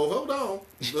protest. Well, hold on.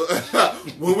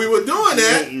 When we were doing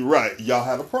that, Right. Y'all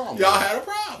had a problem. y'all had a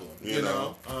problem, you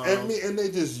know. And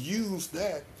they just used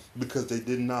that because they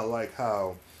did not like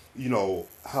how, you know,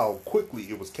 how quickly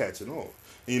it was catching on.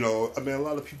 You know, I mean, a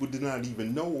lot of people did not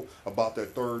even know about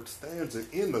that third stanza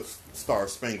in the Star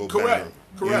Spangled Banner.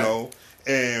 Correct. You know,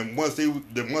 and once they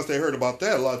heard about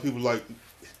that, a lot of people like,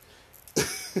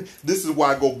 this is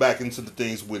why I go back into the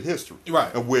things with history,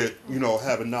 Right. And with, you know,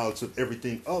 having knowledge of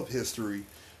everything of history,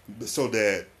 so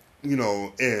that, you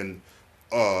know, and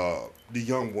the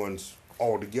young ones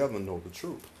all together know the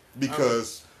truth.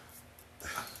 Because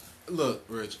look,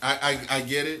 Rich, I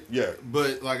get it. Yeah.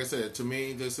 But like I said, to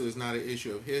me, this is not an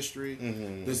issue of history.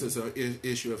 This is an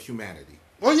issue of humanity.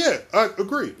 oh yeah, I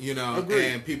agree. You know, Agreed.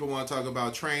 and people want to talk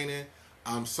about training.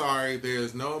 I'm sorry,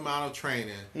 there's no amount of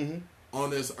training on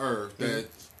this earth that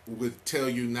would tell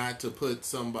you not to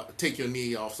take your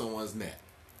knee off someone's neck.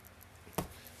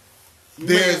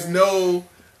 there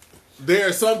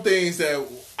are some things that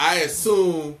I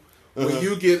assume when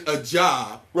you get a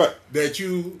job Right. that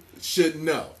you should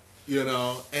know,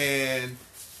 and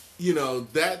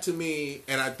that to me,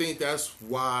 and I think that's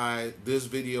why this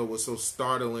video was so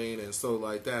startling and so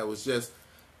like that, was just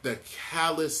the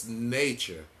callous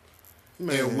nature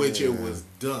in which it was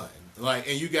done. Like,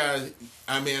 and you guys,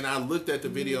 I looked at the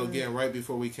video again right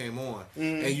before we came on,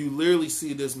 and you literally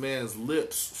see this man's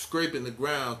lips scraping the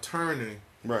ground, turning,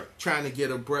 Right. trying to get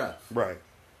a breath. Right.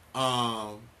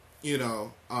 So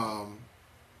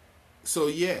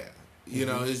yeah,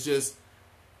 it's just,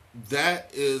 that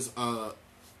is,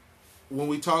 when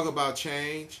we talk about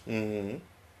change,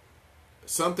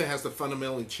 something has to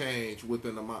fundamentally change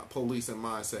within the policing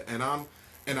mindset. And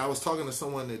I was talking to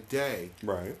someone today.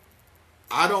 Right.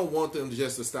 I don't want them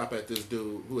just to stop at this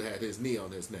dude who had his knee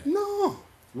on his neck. No.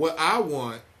 What I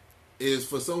want is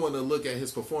for someone to look at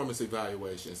his performance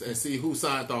evaluations and see who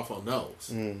signed off on those.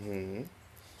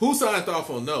 Who signed off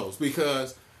on those?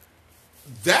 Because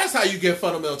that's how you get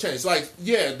fundamental change. Like,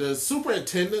 yeah, the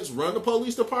superintendents run the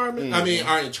police department.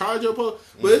 Are in charge of police,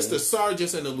 but it's the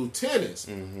sergeants and the lieutenants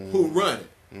who run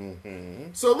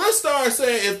it. So let's start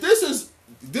saying, if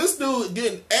this dude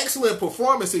getting excellent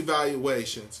performance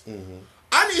evaluations,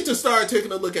 I need to start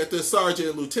taking a look at this sergeant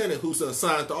and lieutenant who's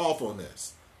signed off on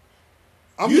this.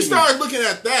 You start looking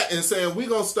at that and saying, we're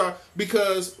going to start,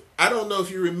 because I don't know if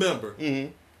you remember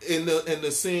in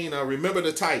the scene, Remember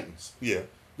the Titans. Yeah.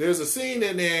 There's a scene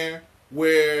in there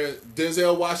where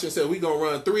Denzel Washington said, we're going to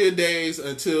run 3 a days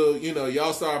until,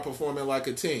 y'all start performing like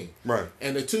a team. Right.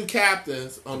 And the two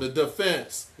captains on the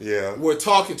defense Yeah. were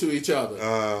talking to each other.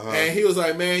 And he was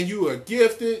like, man, you are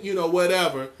gifted,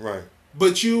 whatever. Right.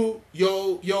 But your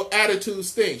attitude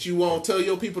stinks. You won't tell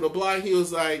your people to blind. He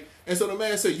was like, and so the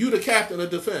man said, you the captain of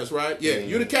defense, right? Yeah,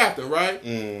 you the captain, right?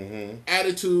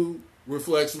 Attitude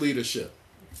reflects leadership.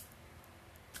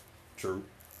 True.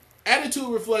 Attitude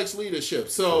reflects leadership.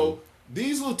 So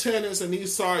these lieutenants and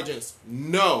these sergeants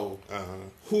know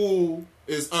who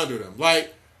is under them.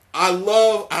 Like, I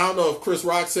don't know if Chris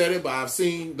Rock said it, but I'm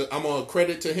on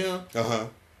credit to him.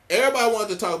 Everybody wanted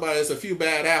to talk about it's a few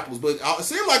bad apples, but it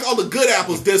seemed like all the good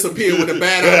apples disappear when the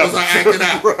bad apples are acting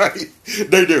out. Right.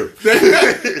 They do.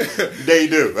 They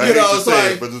do. I hate to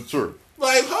say it, but it's true.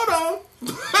 Like, hold on.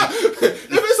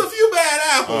 If it's a few bad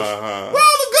apples, where are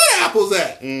the good apples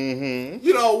at?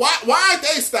 Why aren't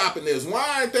they stopping this?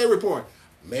 Why aren't they reporting?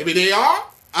 Maybe they are.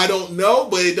 I don't know,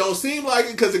 but it don't seem like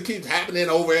it because it keeps happening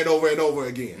over and over and over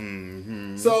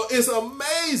again. So it's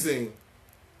amazing,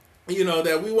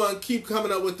 that we want to keep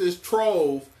coming up with this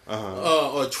trope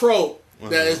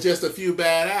that is just a few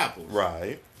bad apples.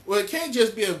 Right. Well, it can't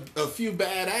just be a few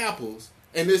bad apples,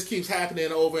 and this keeps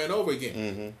happening over and over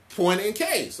again. Point in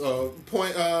case,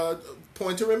 point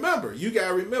to remember. You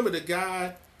gotta remember the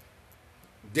guy,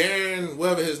 Darren,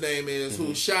 whatever his name is,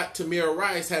 who shot Tamir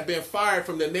Rice, had been fired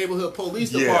from the neighborhood police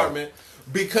department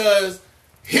because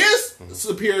his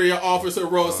superior officer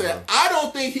role said, I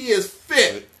don't think he is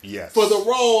fit for the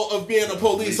role of being a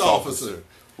police officer.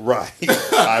 Right.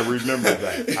 I remember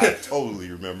that. I totally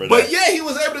remember that. But yeah, he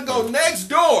was able to go next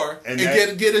door and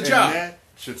get a job. And that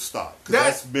should stop.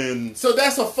 That's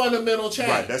a fundamental change.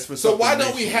 Right, that's been so why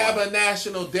don't we have a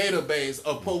national database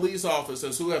of police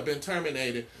officers who have been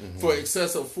terminated for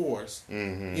excessive force?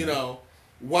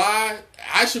 Why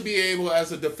I should be able,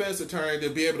 as a defense attorney, to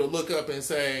be able to look up and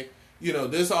say,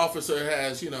 this officer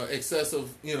has,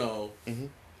 excessive,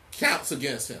 counts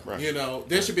against him. Right.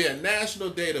 There should be a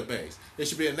national database. There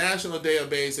should be a national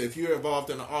database if you're involved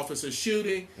in an officer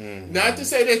shooting. Not to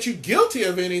say that you're guilty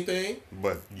of anything,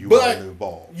 but you were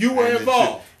involved. You were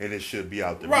involved, and it should be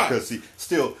out there. Right. Because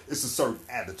still, it's a certain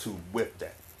attitude with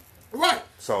that. Right.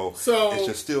 So it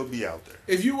should still be out there.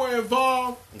 If you were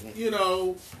involved,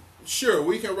 sure,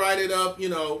 we can write it up.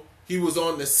 He was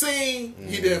on the scene.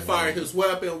 He didn't fire his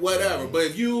weapon, whatever. But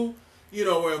if you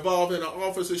were involved in an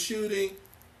officer shooting,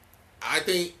 I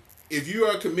think if you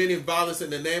are committing violence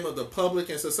in the name of the public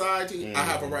and society, I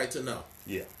have a right to know.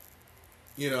 Yeah.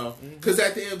 Because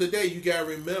at the end of the day, you got to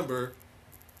remember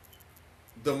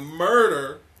the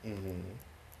murder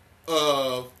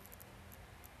of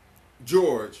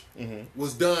George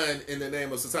was done in the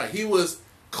name of society. He was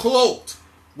cloaked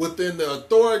within the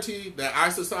authority that our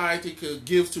society could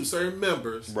give to certain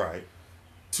members, right,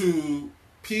 to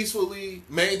peacefully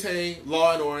maintain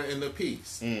law and order and the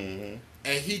peace.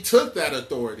 And he took that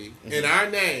authority in our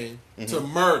name to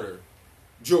murder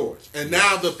George. And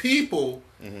now the people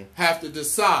have to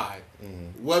decide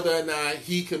whether or not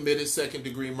he committed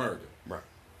second-degree murder. Right.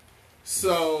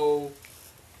 So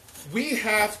we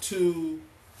have to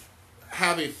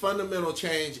have a fundamental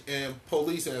change in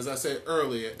policing, as I said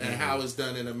earlier, and how it's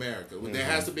done in America. There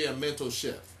has to be a mental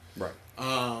shift. Right.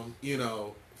 You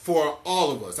know, for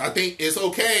all of us. I think it's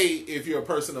okay if you're a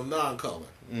person of non-color.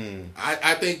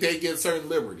 I think they get certain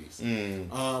liberties.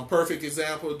 Perfect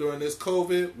example, during this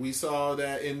COVID, we saw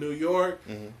that in New York,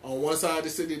 on one side of the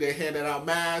city, they handed out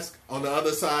masks. On the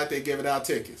other side, they giving out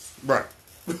tickets. Right.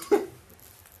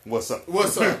 What's up?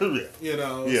 What's up? Yeah. You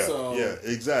know? Yeah, So, yeah,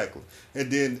 exactly.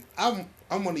 And then I'm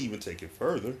going to even take it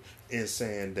further in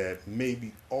saying that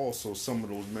maybe also some of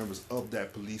those members of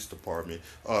that police department,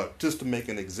 just to make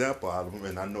an example out of them,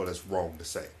 and I know that's wrong to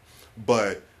say,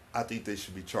 but I think they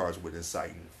should be charged with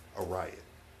inciting a riot,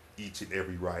 each and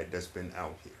every riot that's been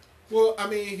out here. Well, I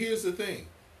mean, here's the thing.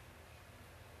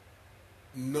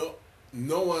 No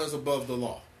one is above the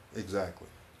law. Exactly.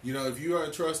 You know, if you are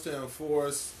entrusted to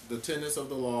enforce the tenets of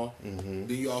the law, then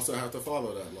you also have to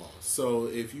follow that law. So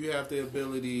if you have the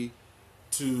ability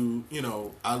to, you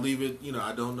know, I leave it, you know,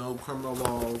 I don't know criminal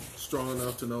law strong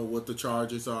enough to know what the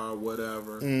charges are,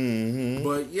 whatever.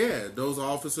 But yeah, those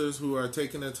officers who are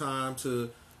taking the time to,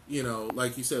 you know,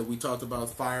 like you said, we talked about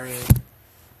firing,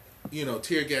 you know,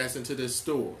 tear gas into this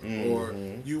store. Or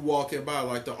you walking by,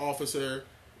 like the officer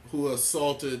who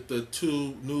assaulted the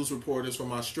 2 news reporters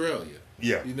from Australia.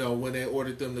 Yeah. You know, when they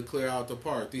ordered them to clear out the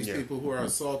park. These people who are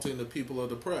assaulting the people of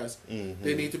the press,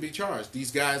 they need to be charged. These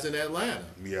guys in Atlanta.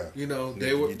 Yeah. You know,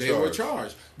 they were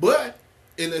charged. But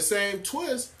in the same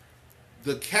twist,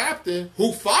 the captain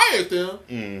who fired them,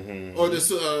 or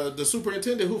the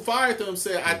superintendent who fired them,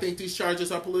 said, "I think these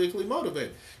charges are politically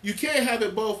motivated." You can't have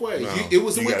it both ways. No. It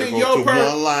was You within gotta your go to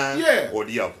one line or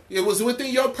the other. It was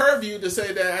within your purview to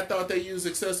say that I thought they used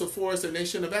excessive force and they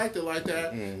shouldn't have acted like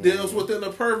that. Then it was within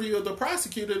the purview of the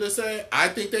prosecutor to say, "I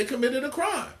think they committed a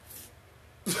crime."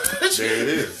 There it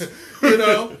is. You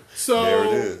know, so There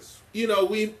it is. You know,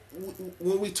 when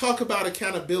we talk about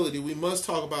accountability, we must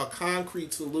talk about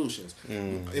concrete solutions.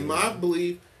 In my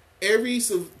belief, every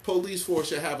police force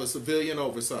should have a civilian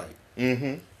oversight.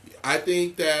 I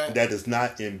think that is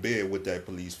not in bed with that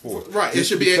police force. Right.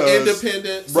 Just it should be an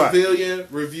independent civilian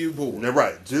review board.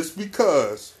 Right. Just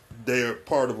because they're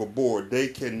part of a board, they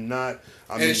cannot.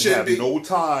 Have no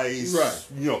ties. Right.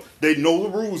 You know, they know the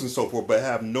rules and so forth, but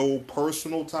have no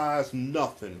personal ties.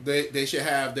 Nothing. They should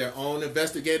have their own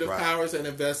investigative powers and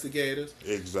investigators.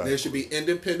 Exactly. There should be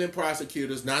independent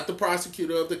prosecutors, not the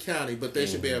prosecutor of the county, but there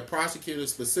should be a prosecutor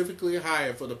specifically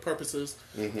hired for the purposes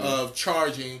of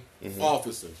charging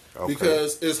officers. Okay.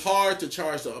 Because it's hard to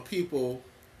charge the people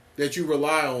that you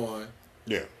rely on.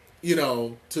 Yeah. You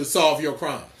know, to solve your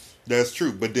crimes. That's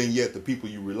true, but then yet the people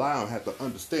you rely on have to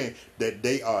understand that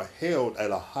they are held at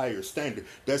a higher standard.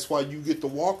 That's why you get to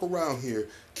walk around here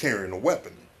carrying a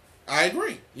weapon. I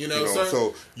agree. You know,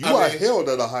 so you are held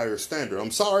at a higher standard. I'm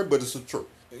sorry, but it's the truth.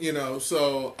 You know,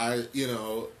 so I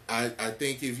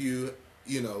think if you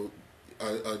know,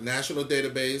 a national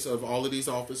database of all of these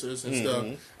officers and stuff,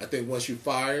 I think once you're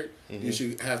fired, you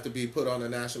should have to be put on a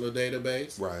national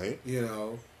database. Right. You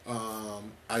know,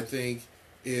 I think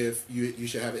if you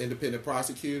should have independent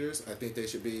prosecutors. I think they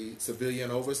should be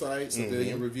civilian oversight,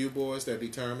 civilian review boards that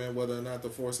determine whether or not the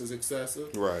force is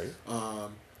excessive. Right.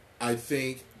 I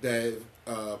think that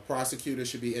prosecutors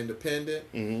should be independent.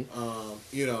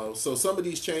 You know, so some of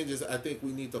these changes I think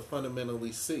we need to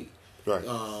fundamentally see. Right.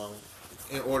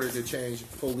 In order to change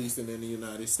policing in the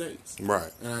United States. Right.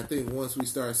 And I think once we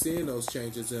start seeing those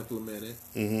changes implemented,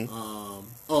 and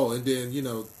then, you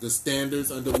know, the standards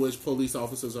under which police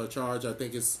officers are charged, I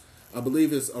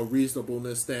believe it's a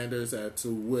reasonableness standards to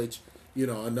which, you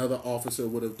know, another officer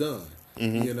would have done.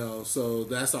 You know, so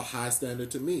that's a high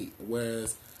standard to meet.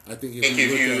 Whereas I think if you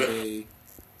look at a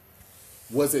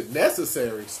was it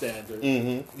necessary standard,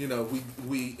 you know,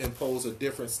 we impose a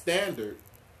different standard,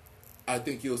 I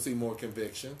think you'll see more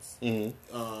convictions and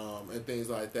things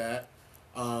like that.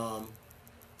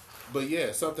 But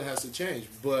yeah, something has to change.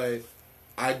 But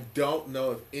I don't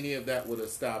know if any of that would have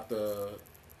stopped the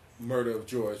murder of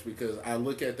George, because I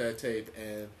look at that tape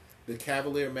and the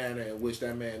cavalier manner in which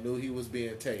that man knew he was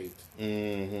being taped.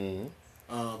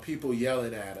 People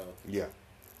yelling at him. Yeah.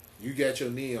 You got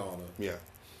your knee on him. Yeah.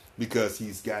 Because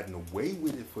he's gotten away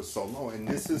with it for so long. And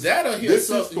this is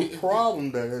the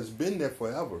problem that has been there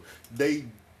forever. They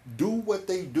do what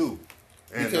they do.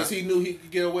 And because he knew he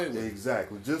could get away with it.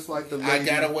 Exactly. Just like the lady. I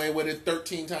got away with it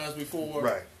 13 times before.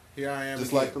 Right. Here I am.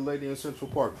 Just again. like the lady in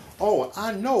Central Park. Oh,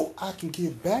 I know I can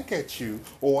get back at you,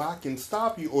 or I can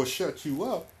stop you or shut you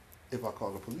up if I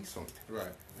call the police on you.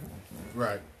 Right.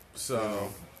 Right. So,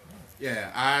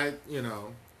 yeah,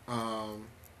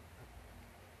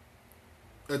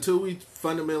 until we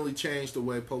fundamentally change the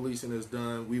way policing is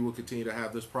done, we will continue to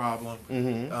have this problem.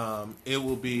 It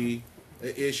will be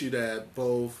an issue that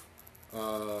both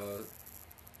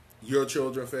your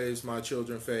children face, my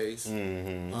children face,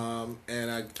 and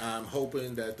I'm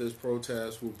hoping that this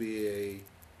protest will be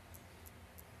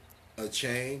a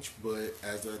change. But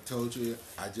as I told you,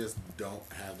 I just don't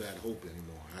have that hope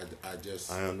anymore.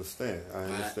 I understand.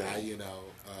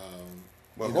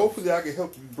 Well, hopefully I can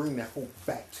help you bring that hope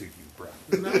back to you, bro.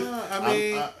 Nah, I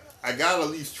mean, I gotta at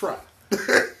least try.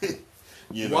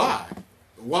 You know?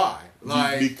 Why?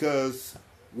 Like, because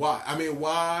why? I mean,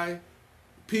 why?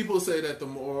 People say that the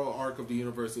moral arc of the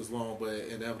universe is long, but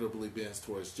it inevitably bends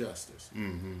towards justice.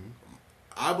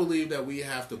 I believe that we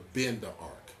have to bend the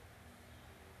arc.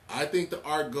 I think the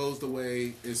arc goes the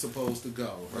way it's supposed to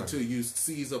go until you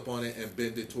seize up on it and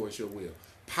bend it towards your will.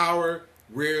 Power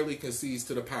rarely concedes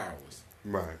to the powerless.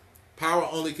 Right. Power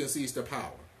only concedes to power.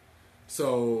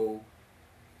 So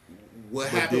what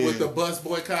happened with the bus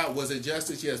boycott? Was it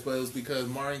justice? Yes, but it was because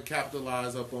Martin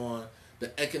capitalized upon the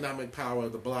economic power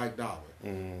of the black dollar.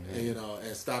 And,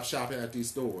 and stop shopping at these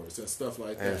stores and stuff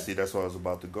like that. And see, that's what I was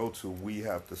about to go to. We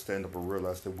have to stand up and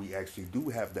realize that we actually do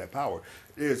have that power.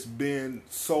 It's been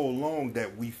so long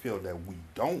that we feel that we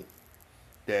don't,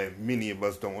 that many of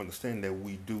us don't understand that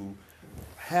we do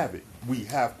have it. We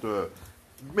have to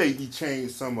maybe change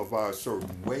some of our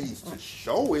certain ways to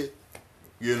show it,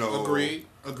 Agreed.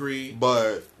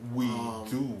 But we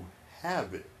do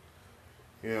have it.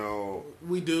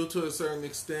 We do to a certain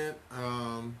extent.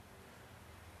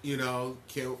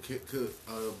 Could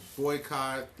a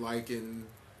boycott like in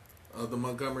the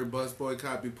Montgomery bus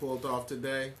boycott be pulled off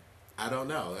today? I don't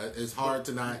know. It's hard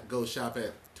to not go shop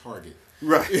at Target.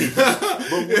 Right. It's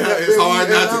hard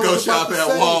not to go shop at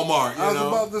Walmart. I was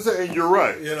about to say, and you're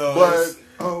right.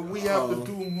 But we have to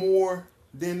do more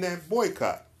than that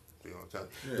boycott. We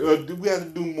have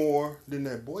to do more than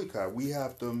that boycott. We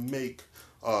have to make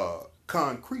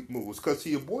concrete moves. Because,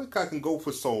 see, a boycott can go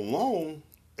for so long,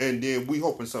 and then we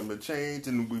hoping something to change.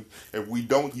 And if we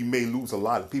don't, you may lose a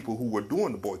lot of people who were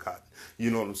doing the boycott. You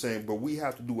know what I'm saying? But we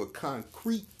have to do a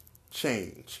concrete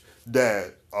change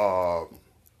that will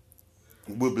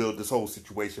build this whole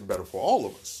situation better for all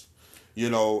of us.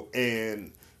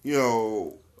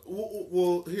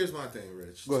 Well, here's my thing,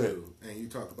 Rich. Go ahead. And you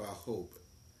talk about hope.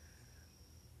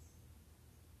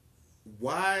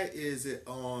 Why is it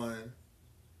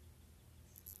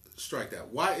strike that?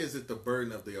 Why is it the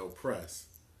burden of the oppressed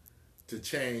to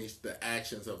change the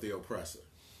actions of the oppressor?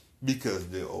 Because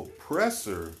the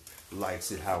oppressor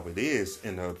likes it how it is,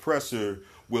 and the oppressor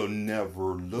will never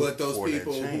look for that change. But those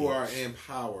people who are in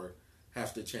power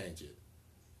have to change it.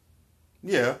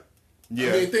 Yeah. I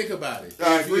mean, think about it.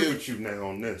 I agree with you now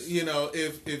on this.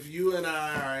 If you and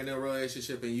I are in a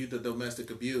relationship and you the domestic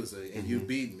abuser and you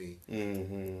beat me,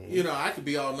 I could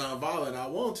be all nonviolent I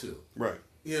want to. Right.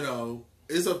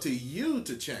 It's up to you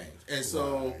to change. And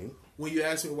so when you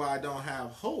ask me why I don't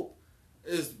have hope,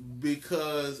 it's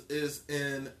because it's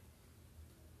in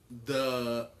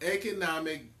the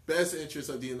economic best interest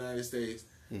of the United States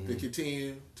to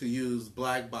continue to use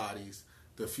black bodies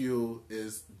to fuel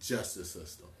its justice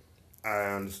system.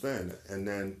 I understand that. And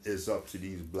then it's up to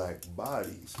these black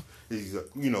bodies,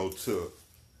 to,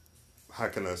 how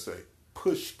can I say,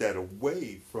 push that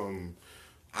away from...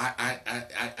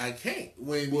 I can't.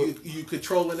 When you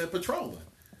controlling and patrolling.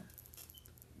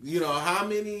 How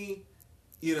many,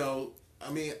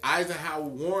 Eisenhower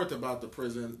warned about the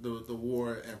prison, the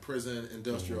war and prison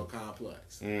industrial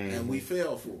complex. And we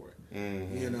fell for it.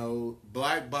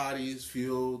 Black bodies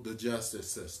fuel the justice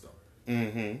system.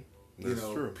 That's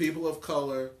true. People of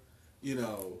color,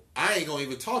 I ain't gonna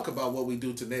even talk about what we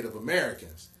do to Native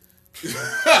Americans. I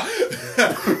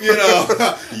ain't even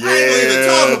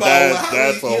talk about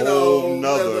that's a whole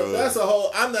nother. That's a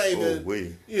whole. I'm not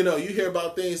even. You hear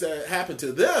about things that happen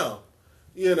to them.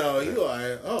 You're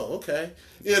like, oh, okay.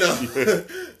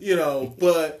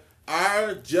 But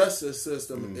our justice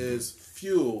system is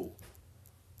fueled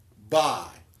by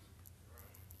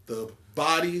the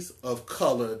bodies of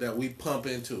color that we pump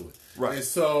into it. Right. And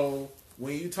so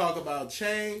when you talk about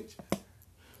change,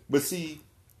 but see,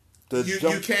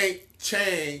 you can't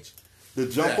change. The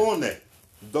jump on that.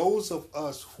 Those of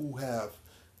us who have,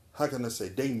 how can I say,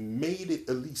 they made it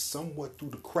at least somewhat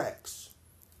through the cracks.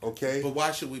 Okay. But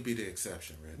why should we be the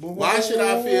exception, Rich? Why should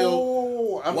I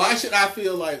feel? Why should I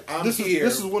feel like I'm here?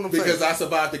 This is what I'm saying. Because I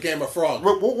survived the Game of Frog.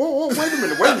 Whoa, wait a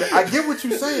minute. I get what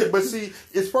you're saying, but see,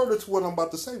 it's further to what I'm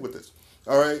about to say with this.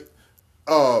 All right.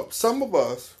 Some of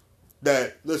us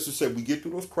that, let's just say, we get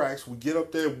through those cracks, we get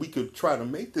up there, we could try to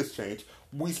make this change.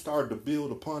 We start to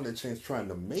build upon that change, trying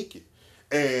to make it,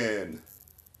 and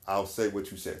I'll say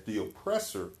what you said. The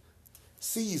oppressor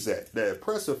sees that. The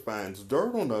oppressor finds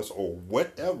dirt on us or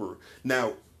whatever.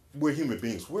 Now, we're human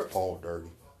beings. We're all dirty.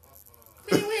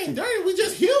 Man, we ain't dirty. We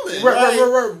just human.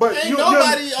 Right. But ain't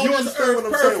nobody on this understand earth what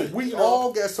I'm perfect. saying? We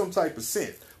all got some type of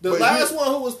sin. The last one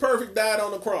who was perfect died on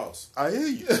the cross. I hear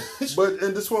you.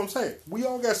 And this is what I'm saying. We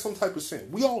all got some type of sin.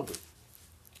 We all do.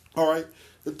 All right?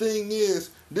 The thing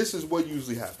is, this is what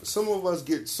usually happens. Some of us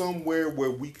get somewhere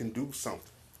where we can do something.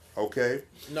 Okay?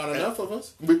 Not enough of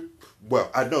us. Well,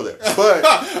 I know that. But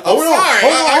hold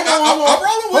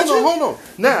on.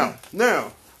 Now,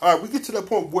 all right, we get to that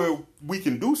point where we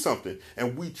can do something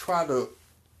and we try to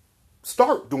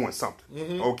start doing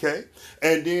something. Okay?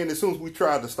 And then as soon as we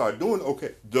try to start doing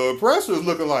okay, the oppressor is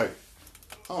looking like,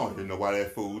 I don't even know why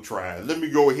that fool tried. Let me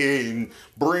go ahead and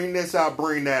bring this out,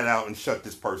 bring that out, and shut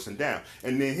this person down.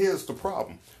 And then here's the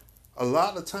problem. A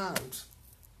lot of times,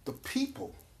 the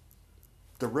people,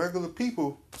 the regular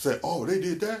people say, oh, they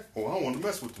did that? Oh, I don't want to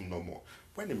mess with them no more.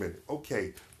 Wait a minute.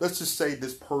 Okay, let's just say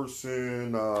this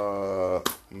person, let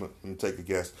me take a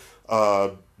guess.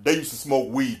 They used to smoke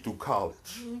weed through college.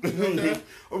 Okay.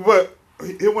 But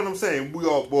hear what I'm saying. We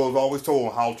all was always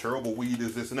told how terrible weed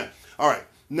is, this and that. All right.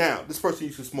 Now, this person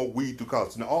used to smoke weed through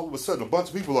college. Now, all of a sudden, a bunch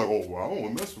of people are like, oh, well, I don't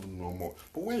want to mess with them no more.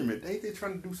 But wait a minute. Ain't they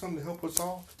trying to do something to help us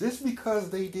all? Just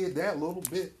because they did that little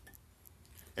bit.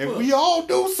 And we all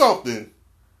do something.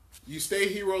 You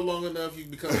stay hero long enough, you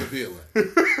become a villain.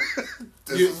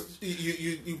 you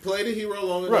play the hero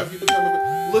long enough, Right. you become a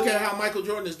villain. Look at how Michael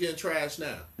Jordan is getting trashed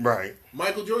now. Right.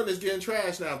 Michael Jordan is getting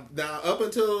trashed now. Now, up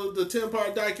until the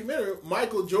 10-part documentary,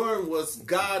 Michael Jordan was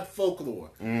God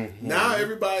folklore. Mm-hmm. Now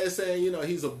everybody is saying,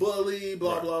 he's a bully,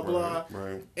 blah, blah, blah.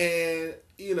 Right. And,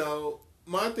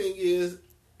 my thing is,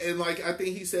 and I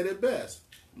think he said it best.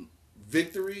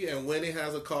 Victory and winning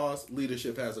has a cost.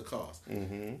 Leadership has a cost.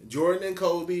 Mm-hmm. Jordan and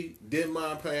Kobe didn't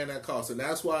mind paying that cost. And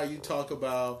that's why you talk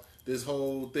about this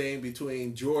whole thing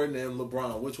between Jordan and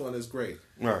LeBron. Which one is great?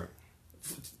 Right.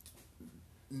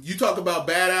 You talk about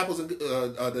bad apples and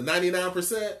the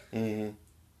 99%. Mm-hmm.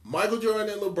 Michael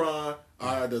Jordan and LeBron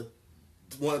are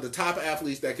one of the top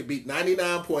athletes that could beat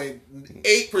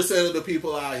 99.8% of the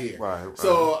people out here. Right.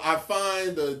 So I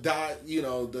find the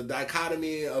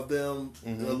dichotomy of them a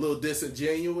little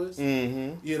disingenuous.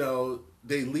 Mm-hmm.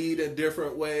 They lead in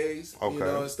different ways, Okay.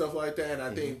 and stuff like that. And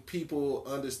I think people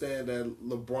understand that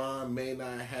LeBron may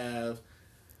not have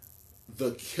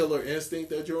the killer instinct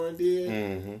that Jordan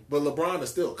did, but LeBron will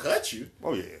still cut you.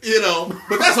 Oh, yeah.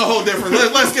 But that's a whole different.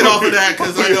 Let's get off of that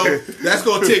because I know that's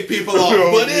going to tick people off.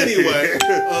 But anyway,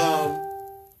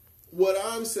 what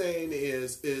I'm saying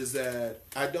is that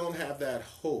I don't have that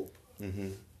hope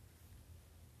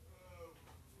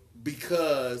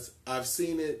because I've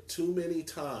seen it too many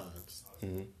times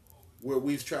where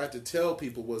we've tried to tell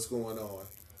people what's going on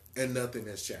and nothing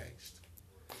has changed.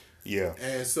 Yeah.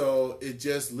 And so it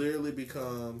just literally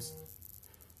becomes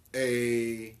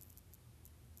a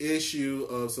issue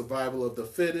of survival of the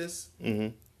fittest. Mm-hmm.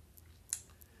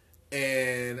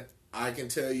 And I can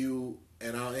tell you,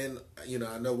 and I'll end,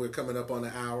 I know we're coming up on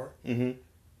an hour. Mm-hmm.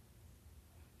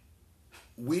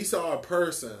 We saw a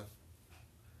person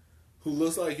who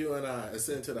looks like you and I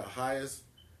ascend to the highest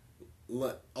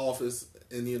office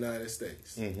in the United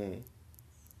States. Mm-hmm.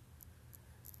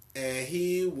 And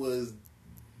he was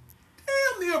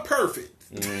damn near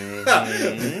perfect. Mm-hmm.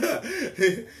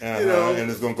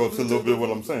 And it's going to go to a little bit of what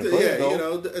I'm saying.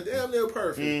 Damn near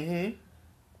perfect.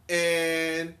 Mm-hmm.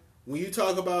 And when you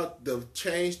talk about the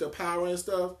change, the power and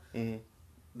stuff,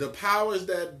 the powers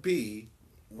that be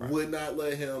would not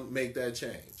let him make that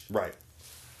change. Right.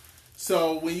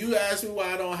 So when you ask me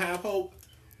why I don't have hope,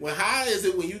 how is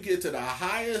it when you get to the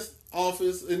highest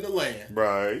office in the land?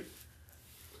 Right.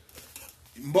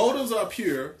 Motives are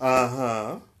pure.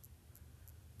 Uh-huh.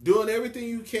 Doing everything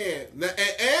you can,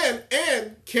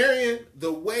 and carrying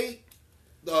the weight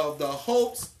of the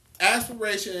hopes,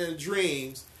 aspirations, and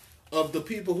dreams of the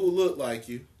people who look like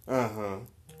you. Uh-huh.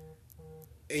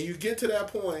 And you get to that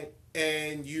point,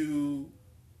 and you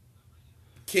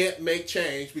can't make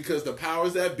change because the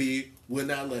powers that be will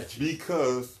not let you.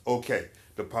 Because, okay,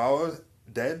 the powers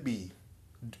that be,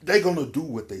 they're going to do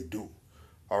what they do.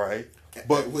 All right?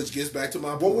 But which gets back to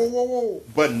my point. Whoa.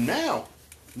 But now,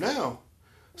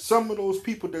 some of those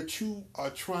people that you are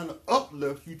trying to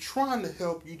uplift, you trying to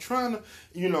help, you trying to,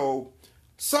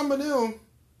 some of them,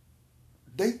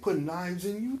 they put knives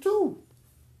in you too.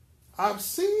 I've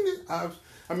seen it. But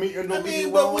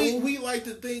we like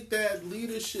to think that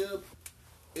leadership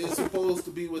is supposed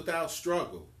to be without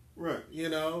struggle. Right.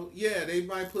 They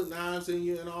might put knives in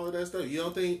you and all of that stuff. You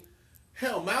don't think,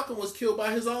 hell, Malcolm was killed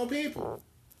by his own people.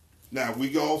 Now we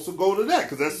can also go to that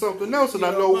because that's something else, and You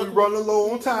I know, know we're Malcolm- running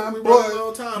low on time. We But running low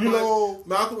on time, you but know,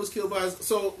 Malcolm was killed by.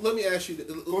 So let me ask you.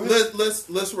 Go ahead.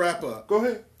 Let's wrap up. go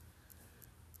ahead.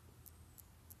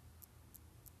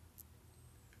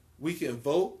 We can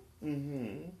vote.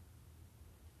 Mm-hmm.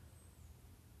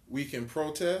 We can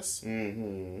protest.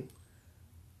 Mm-hmm.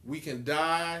 We can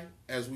die as we